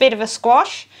well. It's a bit of a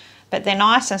squash, but they're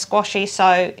nice and squashy,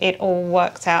 so it all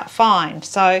works out fine.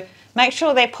 So make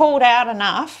sure they're pulled out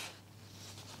enough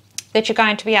that you're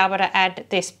going to be able to add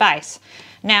this base.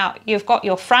 Now you've got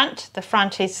your front, the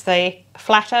front is the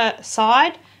flatter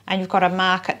side, and you've got a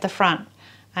mark at the front,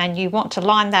 and you want to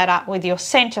line that up with your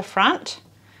centre front,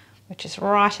 which is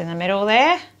right in the middle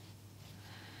there,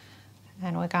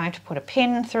 and we're going to put a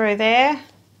pin through there.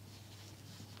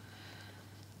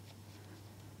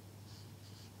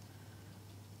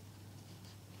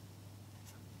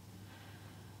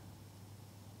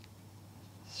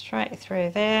 Straight through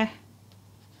there,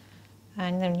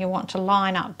 and then you want to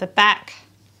line up the back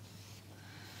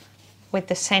with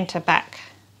the centre back,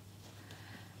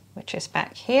 which is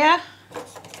back here.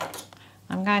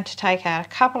 I'm going to take out a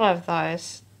couple of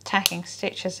those tacking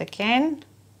stitches again,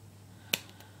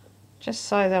 just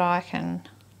so that I can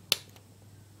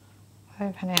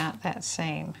open out that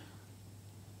seam.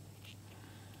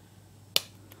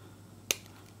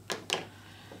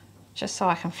 Just so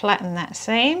I can flatten that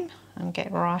seam and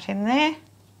get right in there.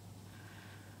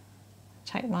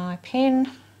 Take my pin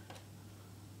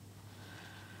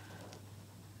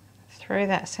through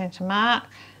that centre mark,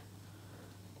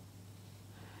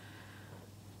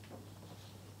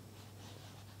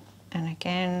 and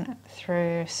again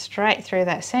through, straight through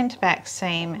that centre back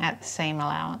seam at the seam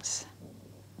allowance,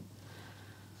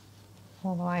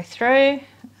 all the way through.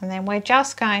 And then we're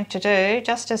just going to do,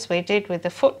 just as we did with the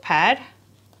foot pad,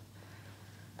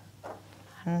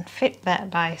 and fit that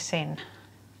base in.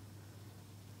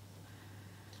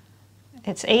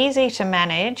 It's easy to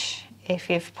manage if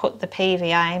you've put the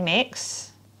PVA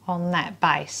mix on that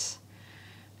base,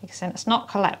 because then it's not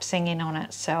collapsing in on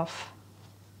itself.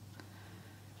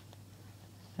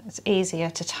 It's easier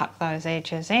to tuck those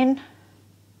edges in.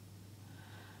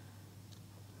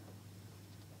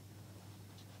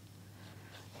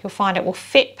 You'll find it will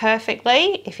fit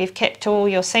perfectly if you've kept all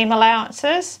your seam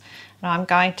allowances. And I'm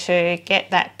going to get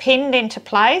that pinned into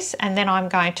place, and then I'm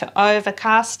going to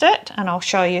overcast it, and I'll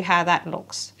show you how that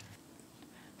looks.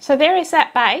 So there is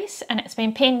that base, and it's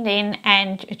been pinned in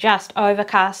and just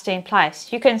overcast in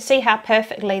place. You can see how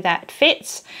perfectly that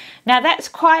fits. Now that's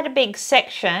quite a big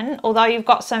section, although you've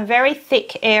got some very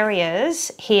thick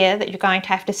areas here that you're going to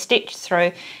have to stitch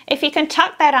through. If you can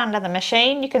tuck that under the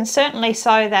machine, you can certainly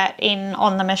sew that in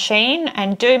on the machine,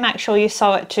 and do make sure you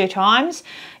sew it 2 times.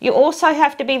 You also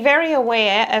have to be very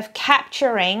aware of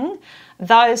capturing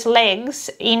those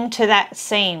legs into that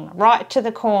seam, right to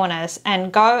the corners,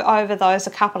 and go over those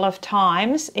a couple of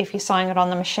times if you're sewing it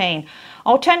on the machine.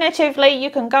 Alternatively,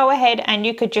 you can go ahead and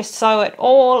you could just sew it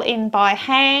all in by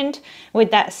hand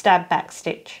with that stab back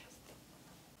stitch.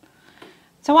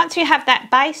 So once you have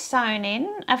that base sewn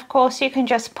in, of course you can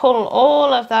just pull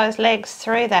all of those legs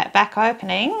through that back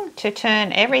opening to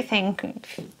turn everything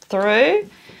through,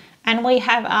 and we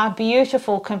have our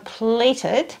beautiful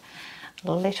completed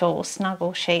little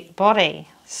Snuggle Sheep body.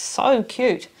 So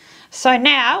cute. So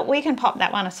now we can pop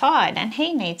that one aside, and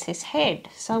he needs his head,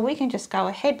 so we can just go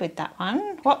ahead with that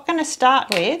one. What we're going to start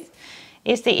with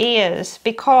is the ears,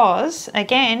 because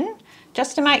again,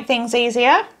 just to make things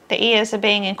easier, the ears are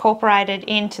being incorporated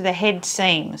into the head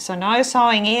seam, so no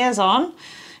sewing ears on.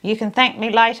 You can thank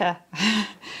me later.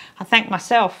 I thank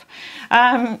myself.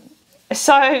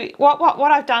 So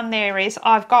what I've done there is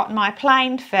I've got my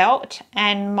plain felt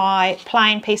and my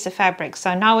plain piece of fabric,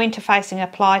 so no interfacing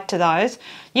applied to those.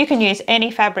 You can use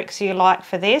any fabrics you like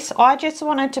for this. I just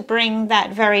wanted to bring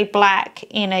that very black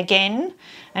in again,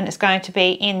 and it's going to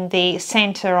be in the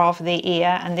center of the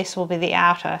ear, and this will be the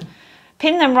outer.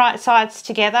 Pin them right sides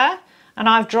together, and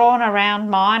I've drawn around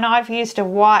mine. I've used a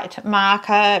white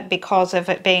marker because of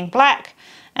it being black,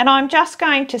 and I'm just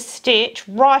going to stitch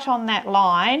right on that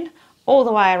line all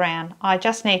the way around. I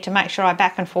just need to make sure I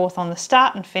back and forth on the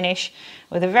start and finish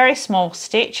with a very small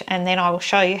stitch, and then I will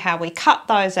show you how we cut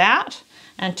those out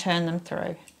and turn them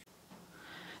through.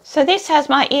 So this has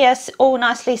my ears all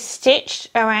nicely stitched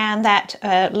around that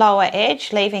lower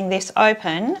edge, leaving this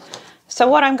open. So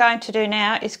what I'm going to do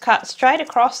now is cut straight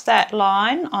across that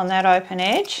line on that open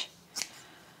edge,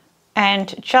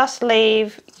 and just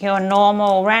leave your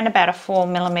normal around about a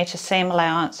 4mm seam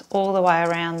allowance all the way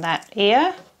around that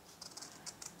ear.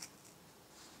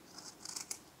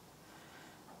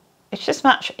 It's just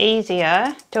much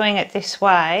easier doing it this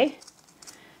way.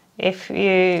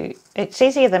 It's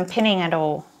easier than pinning it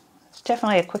all. It's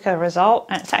definitely a quicker result,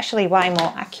 and it's actually way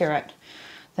more accurate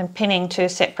than pinning 2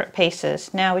 separate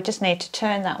pieces. Now we just need to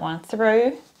turn that one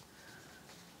through.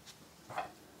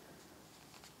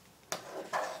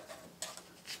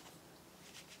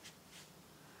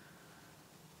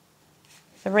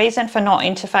 The reason for not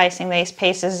interfacing these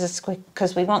pieces is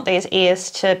because we want these ears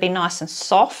to be nice and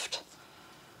soft.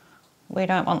 We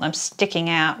don't want them sticking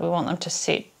out, we want them to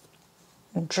sit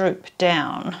and droop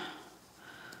down.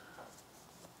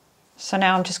 So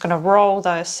now I'm just going to roll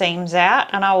those seams out,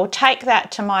 and I will take that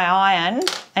to my iron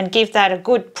and give that a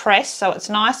good press so it's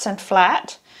nice and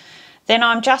flat. Then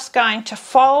I'm just going to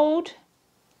fold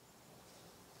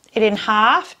it in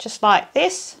half, just like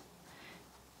this,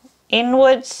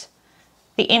 inwards.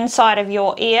 The inside of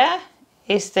your ear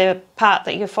is the part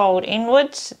that you fold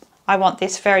inwards. I want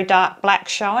this very dark black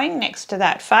showing next to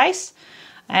that face,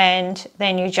 and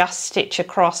then you just stitch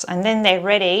across, and then they're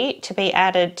ready to be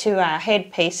added to our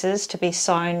head pieces to be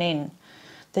sewn in.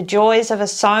 The joys of a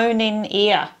sewn in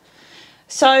ear.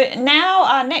 So now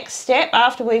our next step,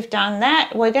 after we've done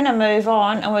that, we're going to move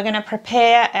on and we're going to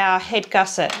prepare our head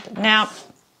gusset. Now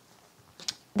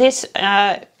this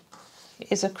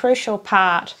is a crucial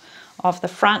part of the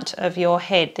front of your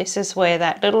head. This is where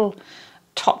that little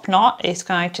top knot is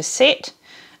going to sit,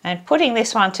 and putting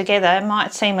this one together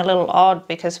might seem a little odd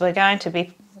because we're going to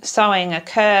be sewing a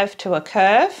curve to a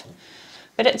curve,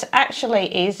 but it's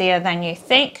actually easier than you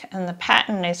think, and the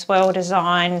pattern is well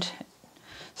designed,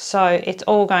 so it's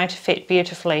all going to fit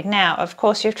beautifully. Now of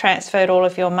course you've transferred all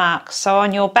of your marks, so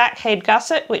on your back head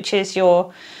gusset, which is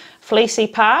your fleecy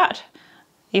part,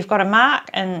 you've got a mark,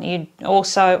 and you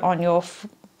also on your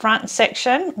front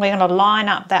section, we're going to line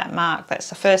up that mark. That's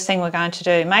the first thing we're going to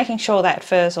do, making sure that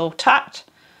fur's all tucked,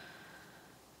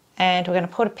 and we're going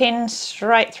to put a pin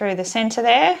straight through the center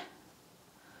there,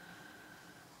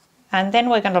 and then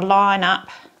we're going to line up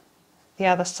the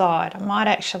other side. I might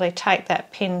actually take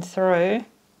that pin through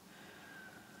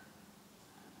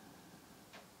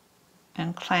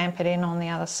and clamp it in on the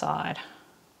other side.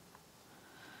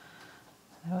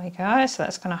 There we go, so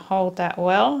that's going to hold that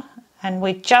well. And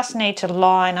we just need to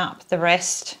line up the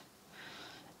rest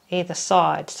either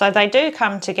side. So they do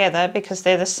come together because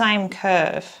they're the same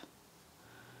curve.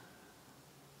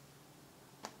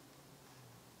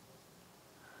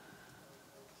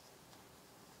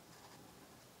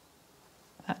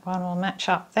 That one will match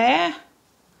up there.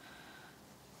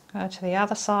 Go to the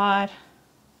other side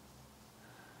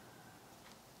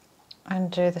and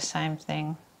do the same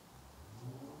thing.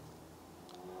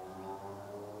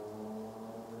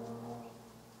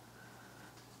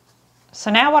 So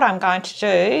now what I'm going to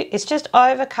do is just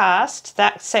overcast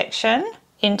that section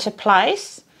into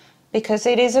place, because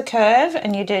it is a curve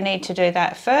and you do need to do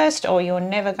that first or you're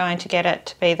never going to get it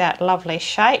to be that lovely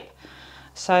shape.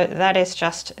 So that is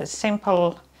just as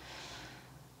simple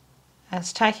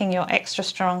as taking your extra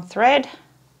strong thread,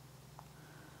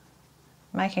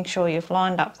 making sure you've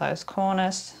lined up those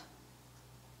corners,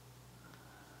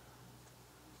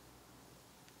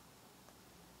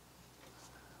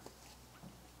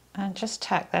 and just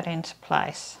tack that into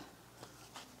place.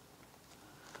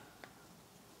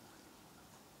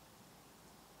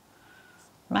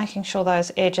 Making sure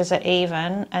those edges are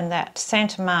even and that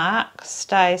centre mark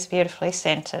stays beautifully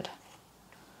centred.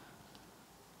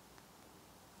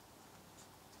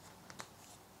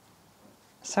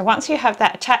 So once you have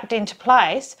that tacked into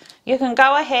place, you can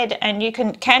go ahead and you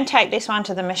can take this one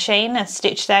to the machine and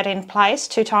stitch that in place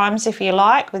 2 times if you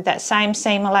like, with that same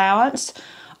seam allowance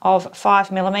of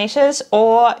 5mm,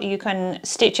 or you can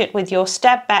stitch it with your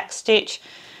stab back stitch.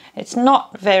 It's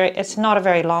not a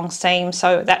very long seam,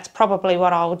 so that's probably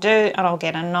what I'll do, and I'll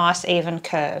get a nice even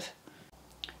curve.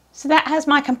 So that has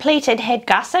my completed head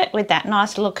gusset with that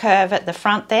nice little curve at the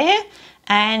front there.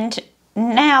 And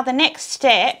now the next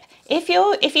step, if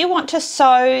you want to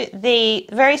sew the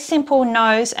very simple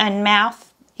nose and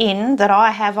mouth in that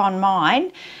I have on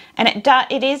mine, and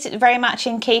it is very much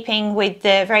in keeping with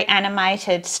the very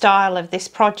animated style of this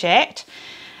project,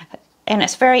 and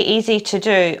it's very easy to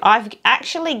do. I've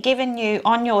actually given you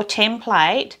on your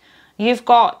template, you've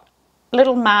got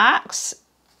little marks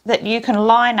that you can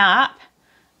line up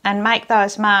and make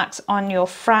those marks on your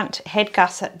front head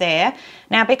gusset there.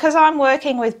 Now, because I'm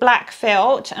working with black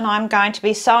felt and I'm going to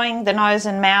be sewing the nose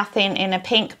and mouth in a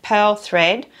pink pearl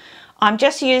thread, I'm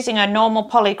just using a normal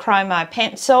polychromo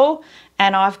pencil,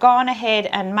 and I've gone ahead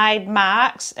and made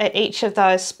marks at each of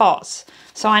those spots.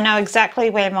 So I know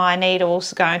exactly where my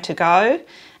needle's going to go,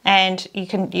 and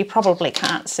you probably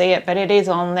can't see it, but it is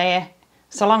on there.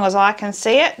 So long as I can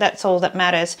see it, that's all that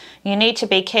matters. You need to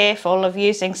be careful of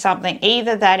using something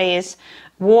either that is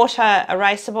water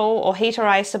erasable or heat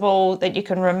erasable that you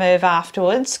can remove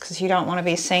afterwards, because you don't want to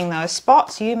be seeing those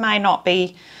spots. You may not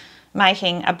be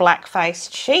making a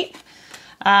black-faced sheep,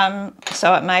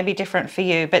 so it may be different for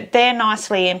you, but they're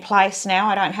nicely in place now.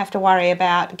 I don't have to worry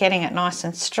about getting it nice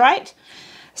and straight.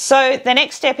 So the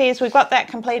next step is we've got that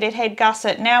completed head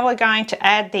gusset. Now we're going to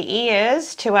add the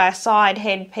ears to our side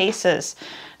head pieces.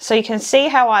 So you can see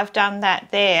how I've done that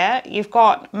there. You've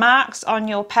got marks on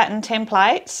your pattern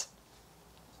templates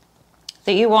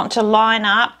that you want to line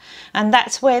up, and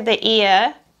that's where the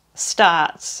ear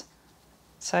starts.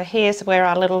 So here's where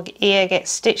our little ear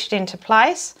gets stitched into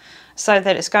place, so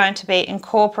that it's going to be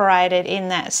incorporated in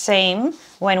that seam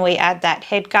when we add that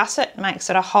head gusset. Makes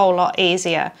it a whole lot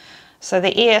easier. So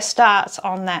the ear starts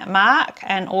on that mark,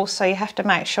 and also you have to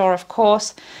make sure, of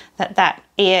course, that that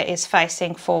ear is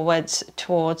facing forwards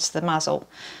towards the muzzle.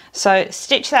 So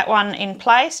stitch that one in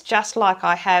place just like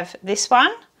I have this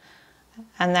one,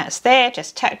 and that's there,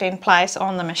 just tacked in place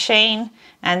on the machine,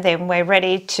 and then we're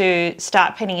ready to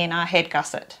start pinning in our head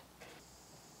gusset.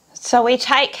 So we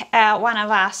take one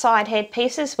of our side head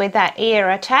pieces with that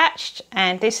ear attached,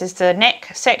 and this is the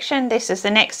neck section, this is the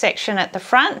neck section at the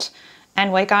front,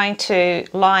 and we're going to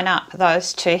line up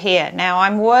those two here. Now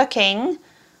I'm working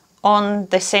on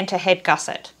the centre head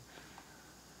gusset.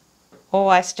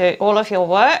 Always do all of your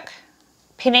work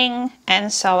pinning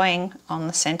and sewing on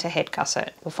the centre head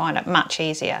gusset. You'll find it much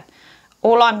easier.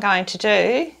 All I'm going to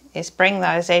do is bring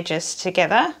those edges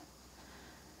together.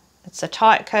 It's a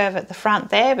tight curve at the front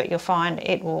there, but you'll find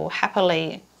it will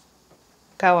happily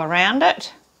go around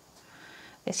it.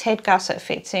 This head gusset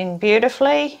fits in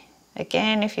beautifully.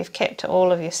 Again, if you've kept to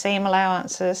all of your seam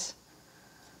allowances.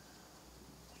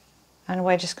 And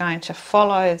we're just going to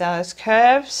follow those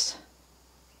curves.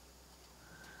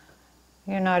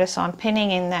 You'll notice I'm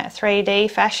pinning in that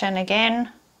 3D fashion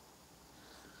again.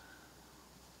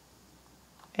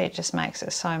 It just makes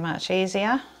it so much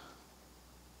easier.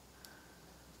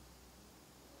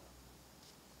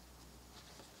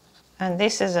 And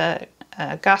this is a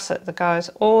gusset that goes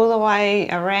all the way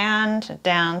around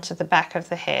down to the back of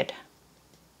the head.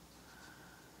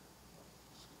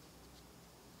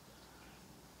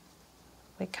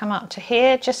 we come up to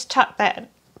here, just tuck that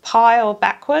pile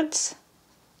backwards.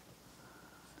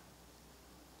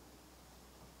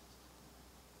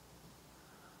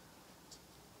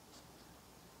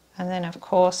 And then of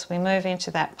course we move into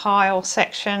that pile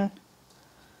section.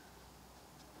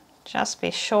 Just be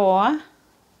sure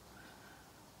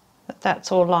that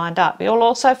that's all lined up. You'll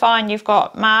also find you've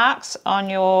got marks on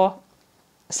your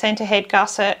centre head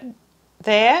gusset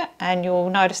there, and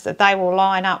you'll notice that they will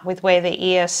line up with where the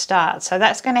ear starts. So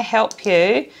that's going to help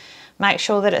you make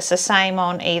sure that it's the same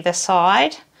on either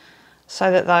side,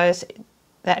 so that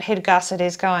that head gusset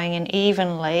is going in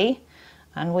evenly,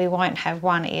 and we won't have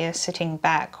one ear sitting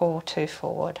back or too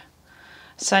forward.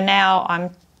 So now I'm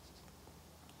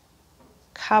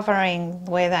covering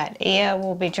where that ear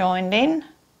will be joined in,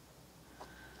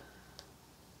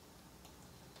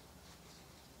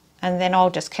 and then I'll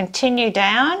just continue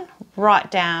down, right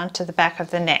down to the back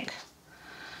of the neck.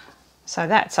 So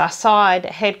that's our side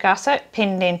head gusset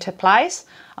pinned into place.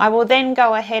 I will then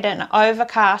go ahead and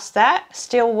overcast that,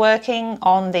 still working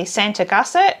on the centre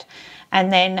gusset,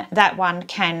 and then that one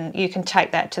you can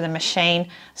take that to the machine.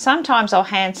 Sometimes I'll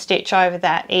hand stitch over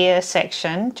that ear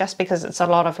section just because it's a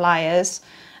lot of layers,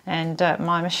 and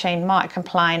my machine might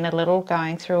complain a little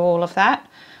going through all of that.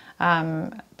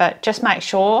 But just make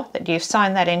sure that you've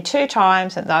sewn that in 2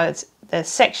 times, and the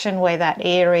section where that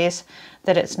ear is,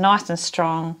 that it's nice and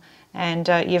strong, and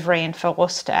you've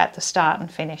reinforced at the start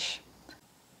and finish.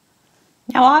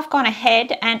 Now I've gone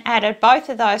ahead and added both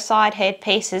of those side head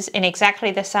pieces in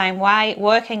exactly the same way,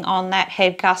 working on that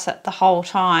head gusset the whole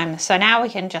time. So now we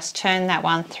can just turn that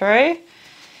one through.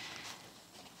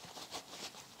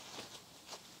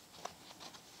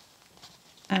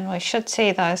 And we should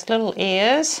see those little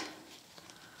ears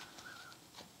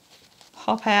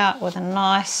pop out with a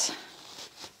nice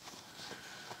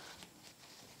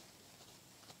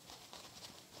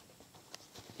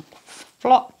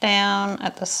flop down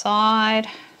at the side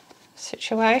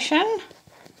situation.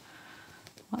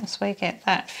 Once we get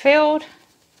that filled,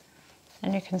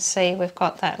 and you can see we've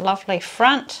got that lovely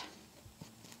front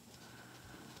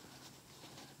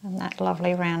and that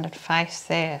lovely rounded face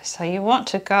there. So you want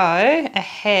to go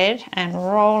ahead and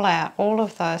roll out all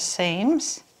of those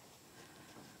seams.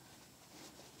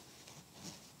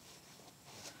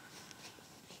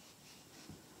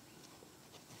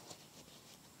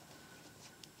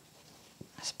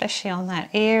 Especially on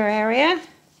that ear area,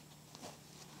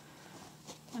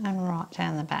 and right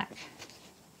down the back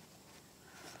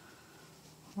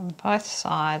on both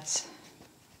sides.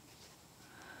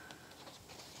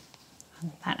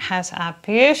 And that has our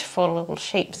beautiful little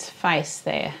sheep's face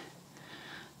there.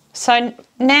 So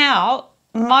now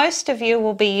most of you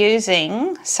will be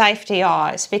using safety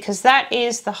eyes, because that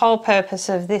is the whole purpose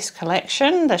of this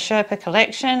collection. The Sherpa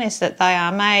collection is that they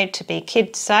are made to be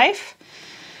kid safe.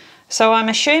 So I'm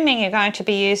assuming you're going to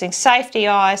be using safety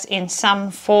eyes in some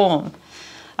form.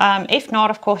 If not,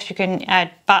 of course, you can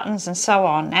add buttons and so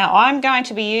on. Now I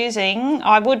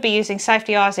would be using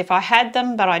safety eyes if I had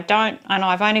them, but I don't, and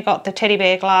I've only got the teddy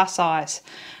bear glass eyes.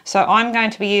 So I'm going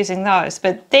to be using those.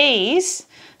 But these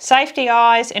safety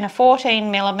eyes in a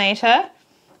 14mm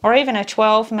or even a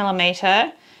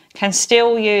 12mm can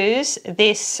still use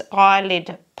this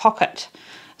eyelid pocket.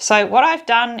 So what I've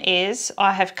done is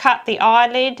I have cut the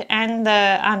eyelid and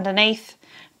the underneath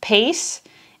piece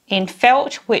in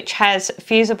felt, which has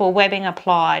fusible webbing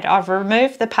applied. I've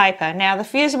removed the paper. Now the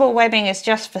fusible webbing is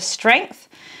just for strength,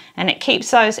 and it keeps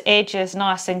those edges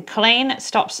nice and clean. It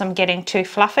stops them getting too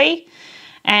fluffy.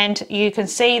 And you can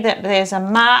see that there's a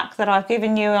mark that I've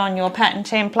given you on your pattern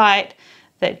template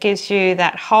that gives you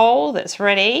that hole that's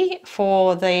ready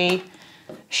for the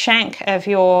shank of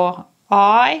your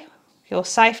eye, your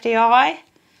safety eye,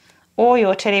 or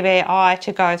your teddy bear eye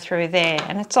to go through there,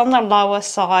 and it's on the lower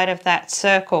side of that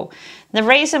circle. The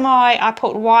reason why I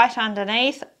put white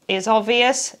underneath is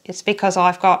obvious. It's because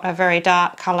I've got a very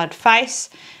dark coloured face,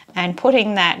 and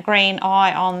putting that green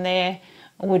eye on there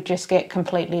would just get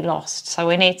completely lost. So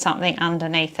we need something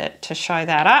underneath it to show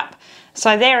that up.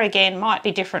 So there again might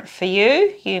be different for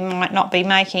you. You might not be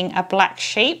making a black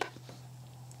sheep.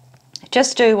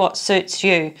 Just do what suits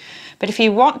you. But if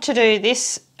you want to do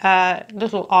this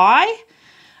little eye,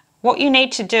 what you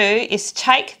need to do is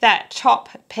take that top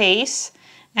piece,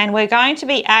 and we're going to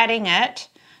be adding it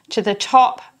to the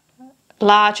top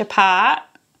larger part.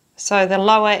 So the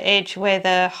lower edge where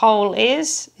the hole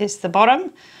is the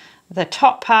bottom. The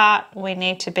top part, we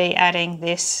need to be adding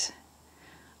this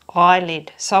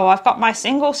eyelid. So I've got my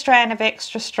single strand of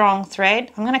extra strong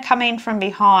thread. I'm going to come in from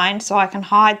behind so I can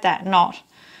hide that knot,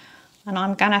 and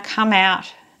I'm going to come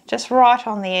out just right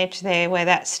on the edge there where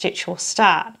that stitch will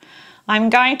start. I'm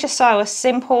going to sew a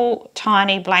simple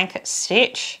tiny blanket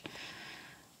stitch,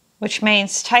 which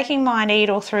means taking my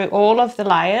needle through all of the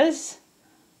layers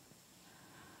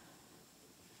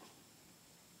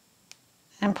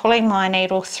and pulling my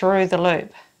needle through the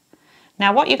loop.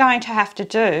 Now what you're going to have to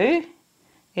do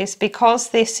is, because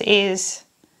this is,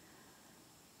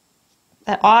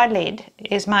 the eyelid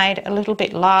is made a little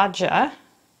bit larger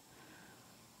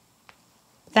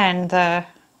than the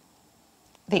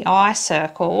eye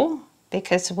circle,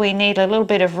 because we need a little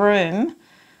bit of room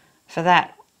for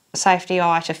that safety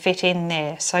eye to fit in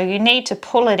there. So you need to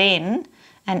pull it in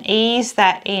and ease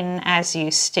that in as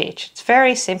you stitch. It's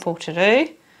very simple to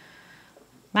do.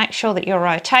 Make sure that you're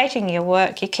rotating your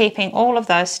work, you're keeping all of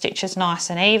those stitches nice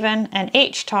and even, and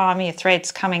each time your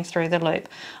thread's coming through the loop.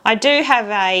 I do have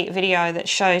a video that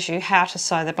shows you how to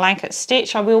sew the blanket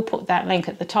stitch. I will put that link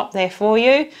at the top there for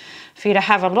you to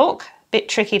have a look. Bit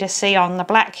tricky to see on the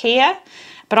black here,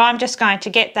 but I'm just going to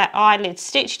get that eyelid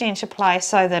stitched into place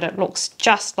so that it looks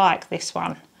just like this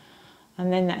one.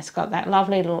 And then that's got that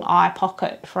lovely little eye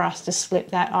pocket for us to slip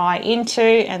that eye into,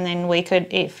 and then we could,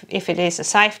 if it is a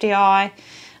safety eye,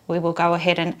 we will go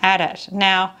ahead and add it.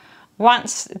 Now,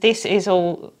 once this is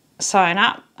all sewn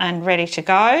up and ready to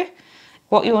go,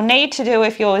 what you'll need to do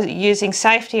if you're using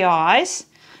safety eyes,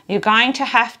 you're going to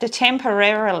have to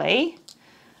temporarily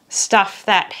stuff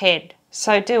that head.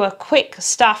 So do a quick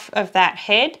stuff of that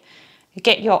head,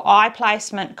 get your eye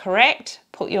placement correct,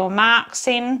 put your marks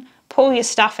in, pull your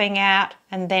stuffing out,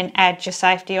 and then add your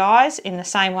safety eyes in the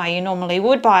same way you normally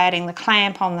would by adding the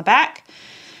clamp on the back.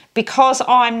 Because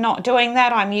I'm not doing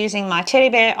that, I'm using my teddy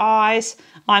bear eyes,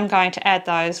 I'm going to add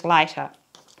those later.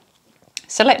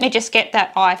 So let me just get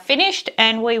that eye finished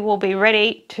and we will be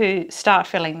ready to start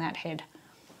filling that head.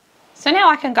 So now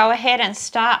I can go ahead and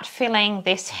start filling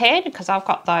this head, because I've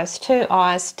got those two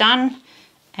eyes done,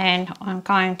 and I'm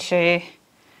going to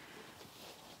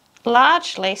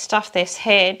largely stuff this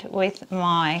head with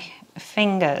my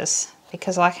fingers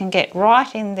because I can get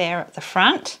right in there at the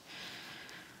front.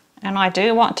 And I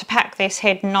do want to pack this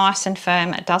head nice and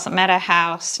firm. It doesn't matter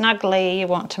how snuggly you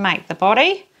want to make the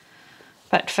body,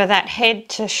 but for that head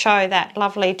to show that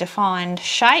lovely defined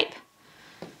shape,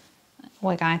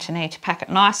 we're going to need to pack it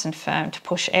nice and firm to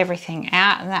push everything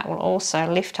out, and that will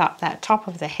also lift up that top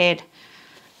of the head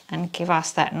and give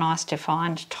us that nice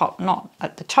defined top knot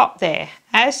at the top there.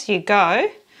 As you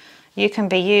go, you can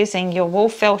be using your wool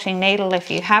felting needle if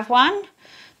you have one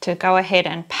to go ahead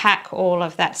and pack all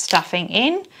of that stuffing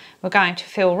in. We're going to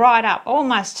fill right up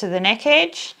almost to the neck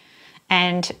edge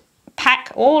and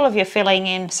pack all of your filling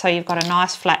in so you've got a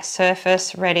nice flat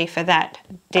surface ready for that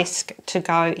disc to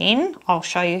go in. I'll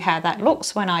show you how that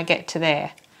looks when I get to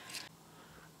there.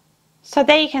 So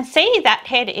there you can see that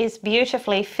head is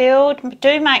beautifully filled.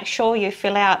 Do make sure you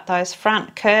fill out those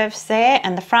front curves there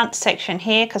and the front section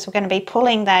here, because we're going to be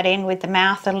pulling that in with the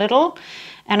mouth a little.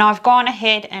 And I've gone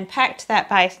ahead and packed that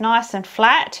base nice and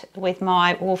flat with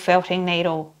my wool felting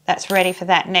needle. That's ready for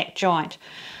that neck joint.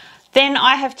 Then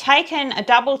I have taken a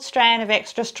double strand of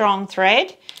extra strong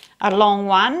thread, a long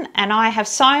one, and I have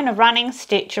sewn a running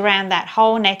stitch around that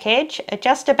whole neck edge,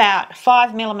 just about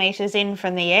 5 millimeters in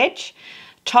from the edge.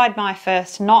 Tied my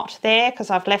first knot there because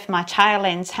I've left my tail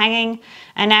ends hanging,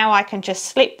 and now I can just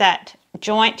slip that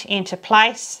joint into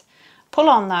place, pull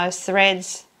on those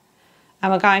threads,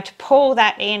 and we're going to pull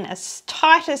that in as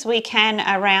tight as we can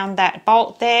around that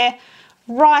bolt there,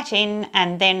 right in,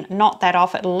 and then knot that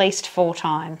off at least 4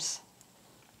 times.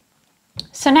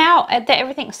 So now that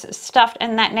everything's stuffed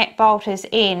and that neck bolt is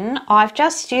in, I've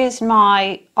just used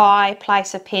my eye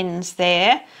placer pins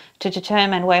there to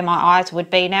determine where my eyes would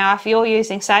be. Now if you're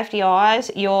using safety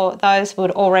eyes, those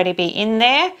would already be in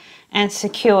there and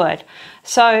secured.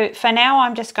 So for now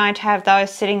I'm just going to have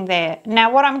those sitting there.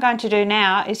 Now what I'm going to do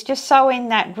now is just sew in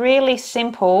that really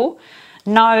simple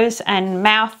nose and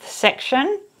mouth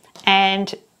section,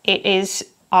 and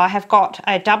I have got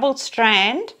a double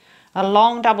strand, a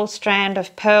long double strand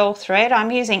of Perle thread.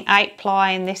 I'm using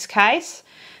 8-ply in this case,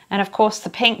 and of course the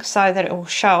pink so that it will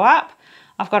show up.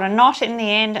 I've got a knot in the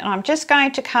end, and I'm just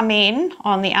going to come in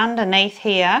on the underneath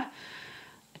here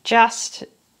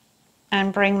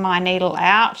and bring my needle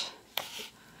out.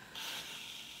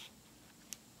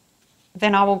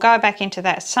 Then I will go back into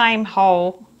that same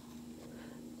hole,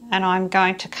 and I'm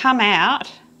going to come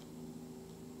out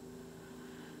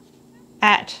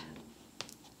at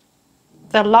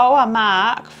the lower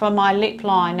mark for my lip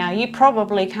line. Now you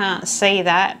probably can't see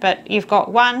that, but you've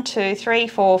got 1, 2, 3,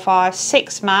 4, 5,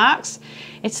 6 marks.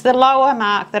 It's the lower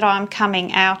mark that I'm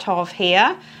coming out of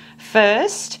here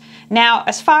first. Now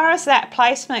as far as that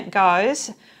placement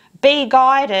goes, be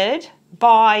guided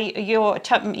by your,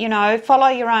 you know, follow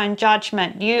your own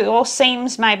judgment. Your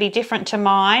seams may be different to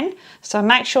mine, so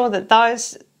make sure that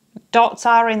those dots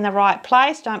are in the right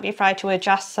place. Don't be afraid to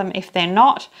adjust them if they're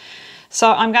not.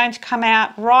 So I'm going to come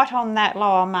out right on that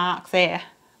lower mark there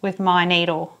with my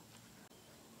needle,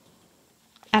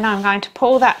 and I'm going to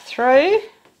pull that through,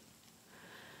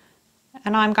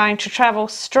 and I'm going to travel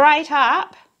straight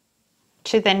up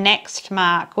to the next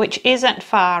mark, which isn't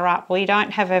far up. We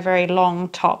don't have a very long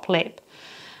top lip.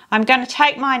 I'm going to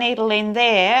take my needle in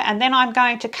there, and then I'm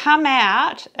going to come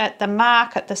out at the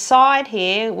mark at the side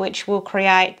here, which will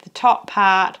create the top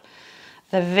part,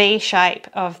 the V shape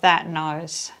of that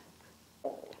nose.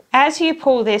 As you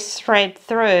pull this thread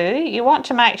through, you want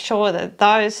to make sure that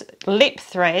those lip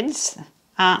threads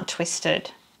aren't twisted.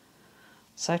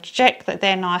 So check that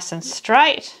they're nice and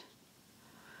straight.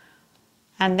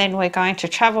 And then we're going to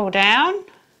travel down,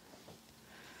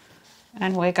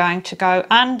 and we're going to go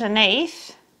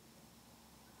underneath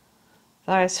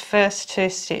those first 2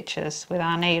 stitches with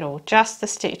our needle, just the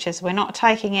stitches. We're not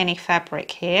taking any fabric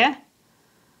here.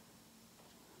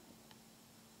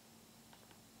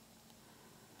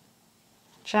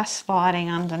 Just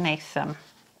sliding underneath them.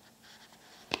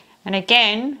 And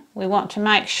again, we want to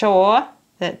make sure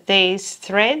that these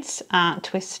threads aren't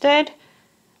twisted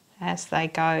as they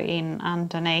go in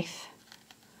underneath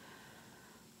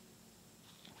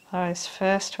those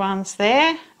first ones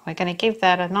there. We're going to give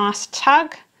that a nice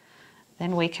tug,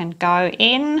 then we can go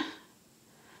in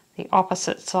the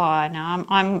opposite side. Now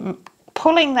I'm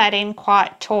pulling that in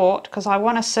quite taut because I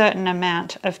want a certain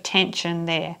amount of tension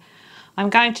there. I'm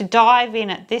going to dive in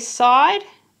at this side,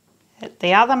 at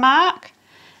the other mark,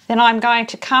 then I'm going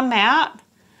to come out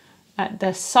at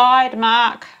the side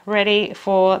mark ready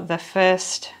for the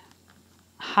first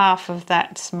half of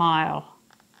that smile.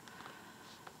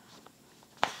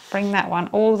 Bring that one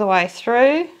all the way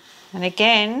through, and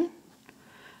again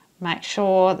make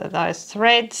sure that those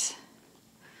threads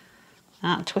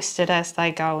aren't twisted as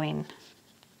they go in.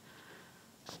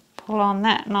 Pull on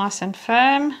that nice and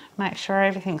firm, make sure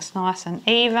everything's nice and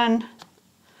even.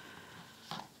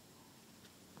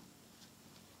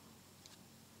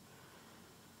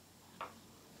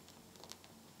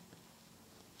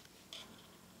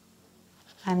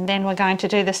 And then we're going to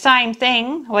do the same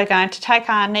thing. We're going to take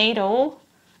our needle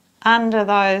under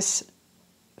those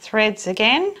threads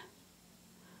again.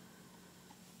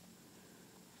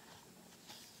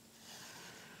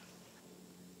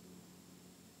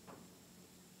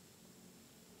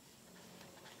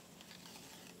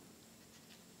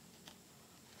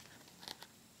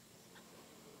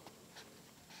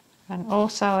 And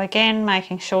also again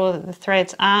making sure that the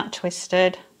threads aren't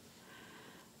twisted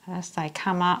as they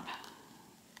come up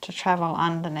to travel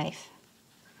underneath.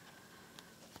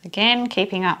 Again,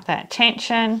 keeping up that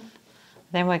tension.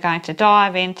 Then we're going to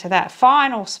dive into that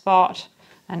final spot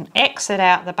and exit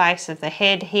out the base of the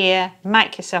head here,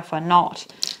 make yourself a knot,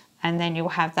 and then you'll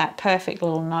have that perfect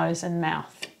little nose and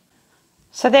mouth.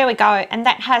 So there we go, and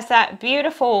that has that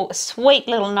beautiful sweet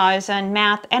little nose and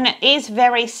mouth, and it is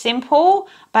very simple,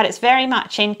 but it's very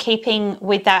much in keeping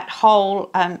with that whole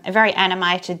very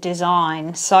animated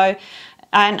design. So,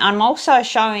 and I'm also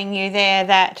showing you there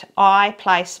that eye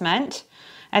placement.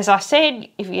 As I said,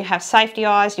 if you have safety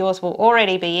eyes, yours will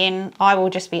already be in. I will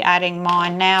just be adding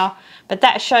mine now, but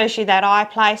that shows you that eye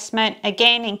placement.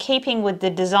 Again, in keeping with the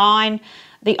design,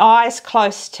 the eyes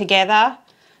close together.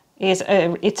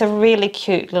 It's a really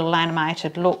cute little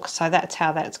animated look, so that's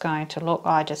how that's going to look.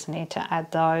 I just need to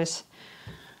add those,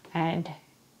 and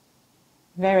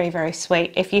very, very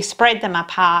sweet. If you spread them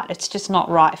apart, it's just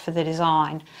not right for the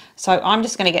design. So I'm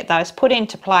just going to get those put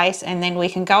into place, and then we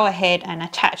can go ahead and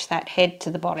attach that head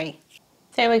to the body.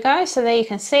 There we go. So there you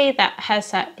can see that has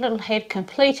that little head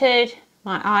completed.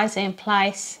 My eyes in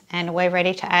place, and we're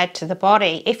ready to add to the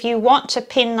body. If you want to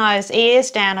pin those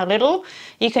ears down a little,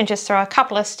 you can just throw a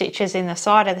couple of stitches in the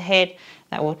side of the head.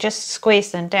 That will just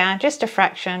squeeze them down just a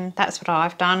fraction. That's what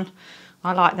I've done.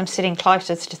 I like them sitting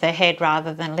closest to the head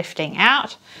rather than lifting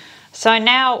out. So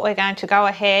now we're going to go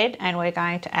ahead and we're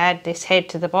going to add this head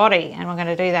to the body, and we're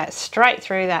going to do that straight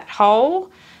through that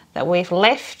hole that we've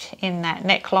left in that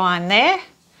neckline there.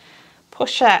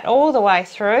 Push that all the way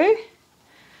through,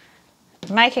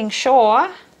 making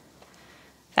sure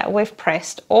that we've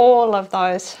pressed all of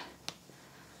those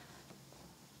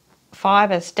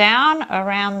fibres down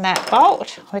around that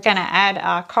bolt. We're going to add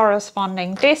our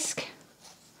corresponding disc,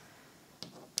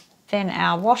 then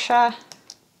our washer,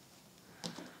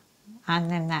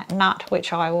 and then that nut,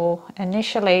 which I will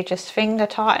initially just finger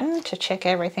tighten to check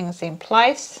everything's in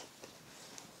place,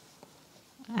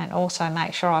 and also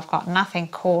make sure I've got nothing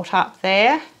caught up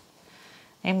there.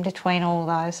 in between all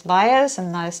those layers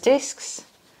and those discs.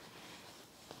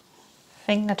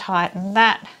 Finger tighten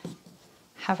that,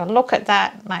 have a look at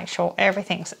that, make sure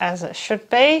everything's as it should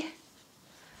be.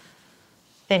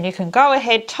 Then you can go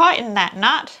ahead, tighten that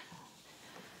nut,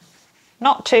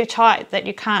 not too tight that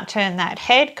you can't turn that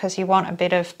head because you want a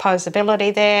bit of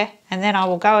posability there. And then I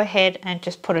will go ahead and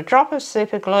just put a drop of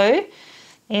super glue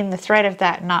in the thread of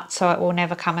that nut so it will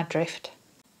never come adrift.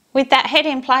 With that head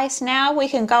in place now, we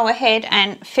can go ahead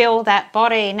and fill that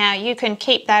body. Now you can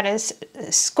keep that as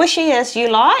squishy as you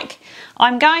like.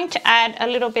 I'm going to add a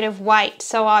little bit of weight,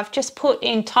 so I've just put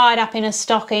in, tied up in a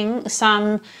stocking,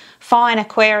 some fine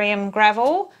aquarium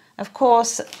gravel. Of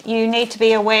course, you need to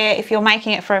be aware if you're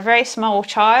making it for a very small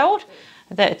child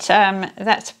that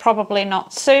that's probably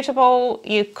not suitable.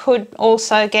 You could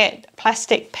also get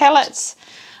plastic pellets.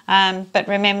 But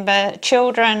remember,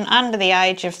 children under the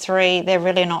age of 3, they're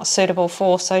really not suitable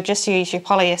for, so just use your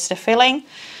polyester filling.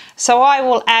 So I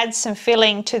will add some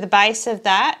filling to the base of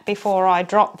that before I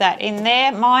drop that in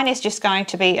there. Mine is just going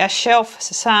to be a shelf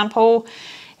sample.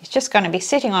 It's just going to be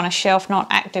sitting on a shelf, not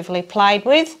actively played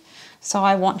with. So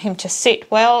I want him to sit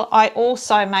well. I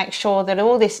also make sure that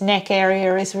all this neck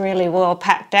area is really well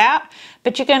packed out,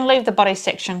 but you can leave the body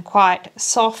section quite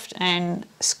soft and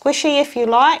squishy if you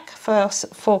like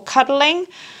for cuddling.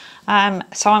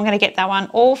 So I'm going to get that one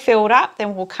all filled up,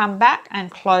 then we'll come back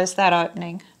and close that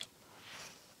opening.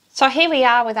 So here we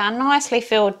are with our nicely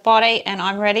filled body, and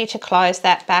I'm ready to close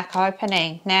that back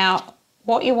opening. Now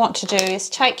what you want to do is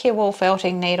take your wool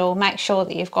felting needle, make sure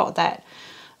that you've got that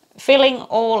filling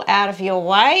all out of your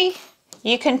way.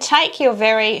 You can take your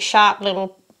very sharp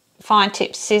little fine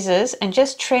tip scissors and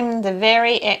just trim the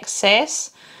very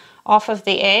excess off of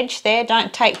the edge there.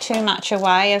 Don't take too much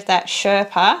away of that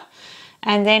Sherpa,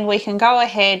 and then we can go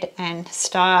ahead and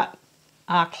start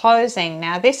closing.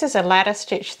 Now this is a ladder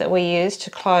stitch that we use to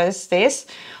close this.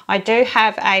 I do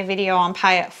have a video on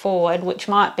Pay It Forward which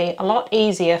might be a lot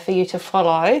easier for you to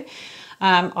follow.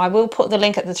 I will put the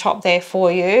link at the top there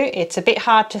for you. It's a bit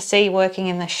hard to see working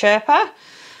in the Sherpa,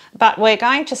 but we're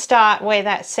going to start where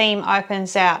that seam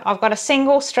opens out. I've got a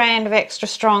single strand of extra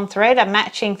strong thread, a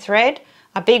matching thread,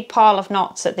 a big pile of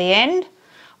knots at the end.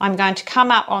 I'm going to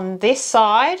come up on this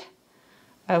side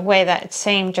where that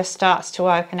seam just starts to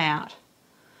open out,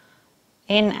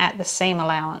 in at the seam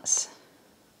allowance.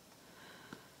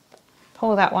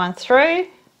 Pull that one through.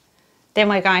 Then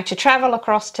we're going to travel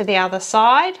across to the other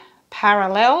side,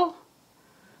 parallel,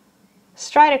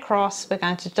 straight across. We're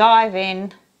going to dive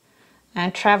in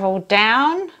and travel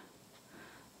down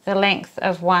the length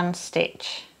of one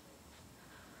stitch.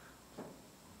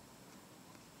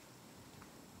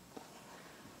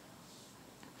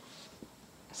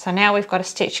 So now we've got a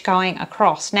stitch going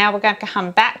across. Now we're going to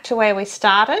come back to where we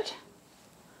started,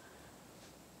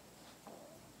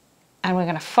 and we're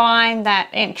going to find that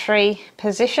entry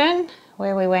position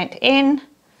where we went in,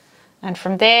 and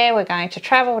from there we're going to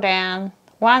travel down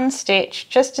one stitch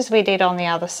just as we did on the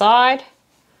other side.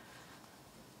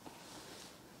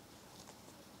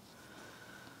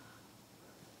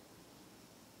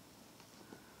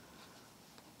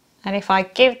 And if I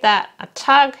give that a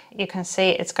tug, you can see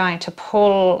it's going to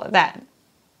pull that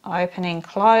opening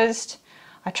closed.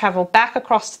 I travel back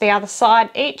across to the other side.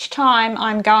 Each time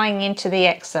I'm going into the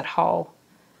exit hole,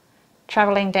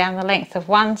 traveling down the length of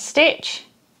one stitch.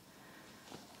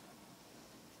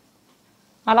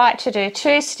 I like to do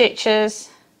 2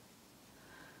 stitches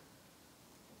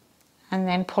and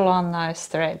then pull on those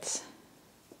threads.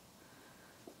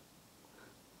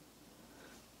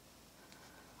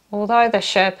 Although the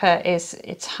Sherpa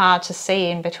it's hard to see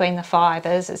in between the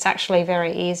fibres, it's actually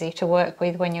very easy to work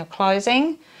with when you're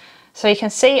closing. So you can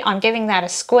see I'm giving that a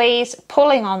squeeze,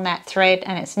 pulling on that thread,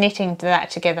 and it's knitting that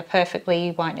together perfectly.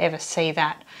 You won't ever see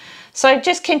that. So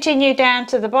just continue down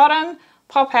to the bottom,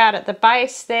 pop out at the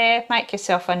base there, make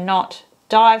yourself a knot,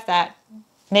 dive that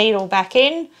needle back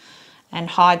in and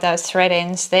hide those thread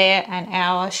ends there, and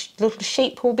our little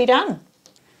sheep will be done.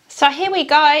 So here we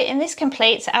go, and this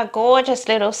completes our gorgeous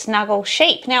little Snuggle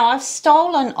Sheep. Now I've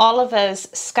stolen Oliver's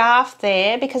scarf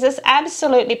there because it's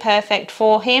absolutely perfect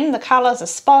for him. The colours are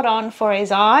spot on for his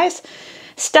eyes.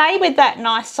 Stay with that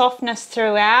nice softness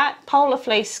throughout. Polar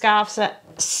fleece scarves are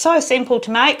so simple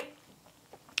to make,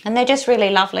 and they're just really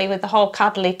lovely with the whole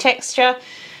cuddly texture.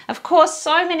 Of course,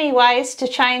 so many ways to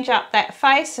change up that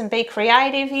face and be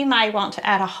creative. You may want to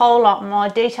add a whole lot more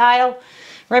detail.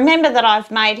 Remember that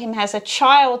I've made him as a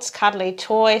child's cuddly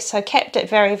toy, so kept it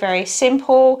very, very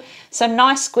simple. Some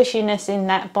nice squishiness in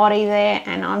that body there,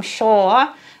 and I'm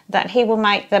sure that he will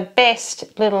make the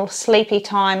best little sleepy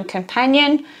time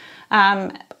companion.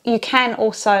 you can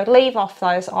also leave off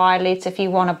those eyelids if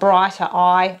you want a brighter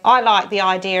eye. I like the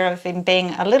idea of him being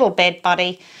a little bed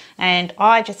buddy, and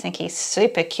I just think he's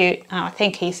super cute. I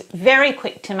think he's very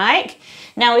quick to make.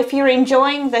 Now, if you're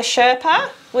enjoying the Sherpa,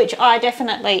 which I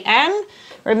definitely am,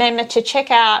 remember to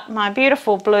check out my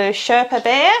beautiful blue Sherpa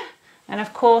bear. And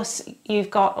of course, you've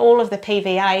got all of the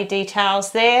PVA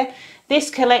details there. This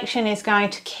collection is going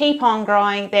to keep on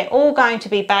growing. They're all going to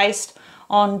be based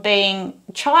on being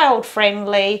child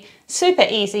friendly, super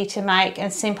easy to make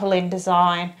and simple in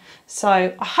design. So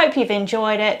I hope you've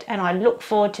enjoyed it, and I look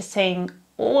forward to seeing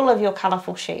all of your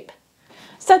colourful sheep.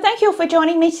 So thank you all for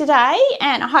joining me today,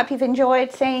 and I hope you've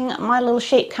enjoyed seeing my little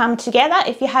sheep come together.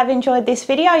 If you have enjoyed this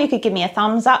video, you could give me a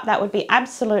thumbs up. That would be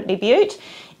absolutely beaut.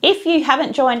 If you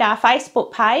haven't joined our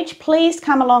Facebook page, please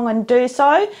come along and do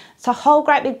so. It's a whole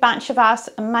great big bunch of us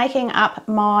making up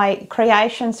my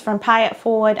creations from Pay It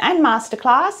Forward and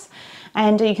Masterclass.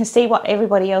 And you can see what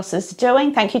everybody else is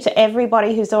doing. Thank you to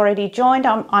everybody who's already joined.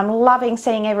 I'm loving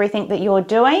seeing everything that you're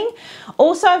doing.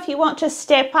 Also, if you want to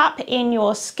step up in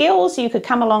your skills, you could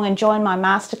come along and join my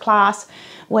masterclass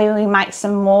where we make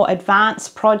some more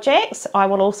advanced projects. I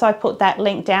will also put that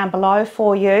link down below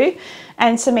for you.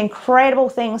 And some incredible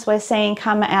things we're seeing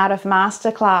come out of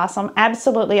masterclass. I'm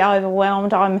absolutely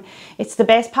overwhelmed. It's the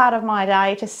best part of my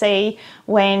day to see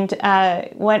when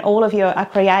all of you are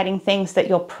creating things that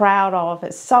you're proud of.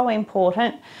 It's so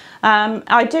important.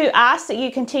 I do ask that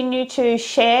you continue to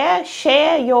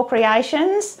share your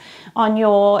creations on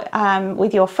your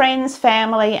with your friends,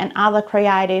 family, and other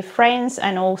creative friends,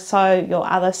 and also your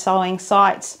other sewing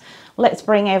sites. Let's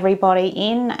bring everybody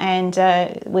in, and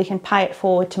we can pay it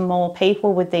forward to more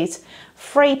people with these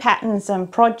free patterns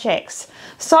and projects.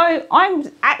 So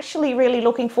I'm actually really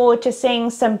looking forward to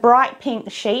seeing some bright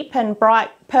pink sheep and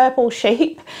bright purple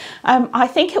sheep. I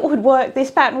think it would work, this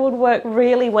pattern would work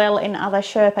really well in other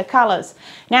Sherpa colours.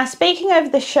 Now, speaking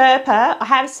of the Sherpa, I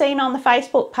have seen on the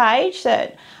Facebook page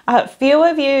that a few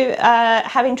of you are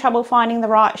having trouble finding the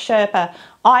right Sherpa.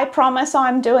 I promise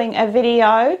I'm doing a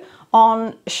video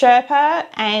on Sherpa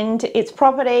and its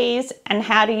properties and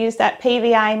how to use that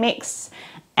PVA mix,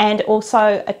 and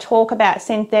also a talk about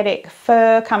synthetic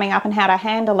fur coming up and how to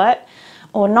handle it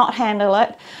or not handle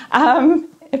it.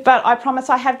 But I promise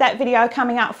I have that video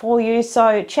coming up for you,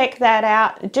 so check that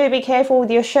out. Do be careful with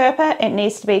your Sherpa. It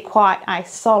needs to be quite a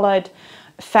solid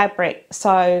fabric.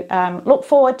 So look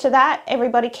forward to that.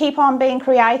 Everybody keep on being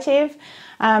creative.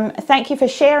 Thank you for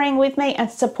sharing with me and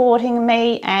supporting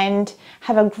me, and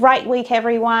have a great week,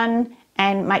 everyone,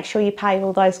 and make sure you pay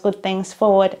all those good things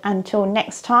forward. Until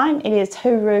next time, it is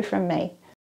hooroo from me.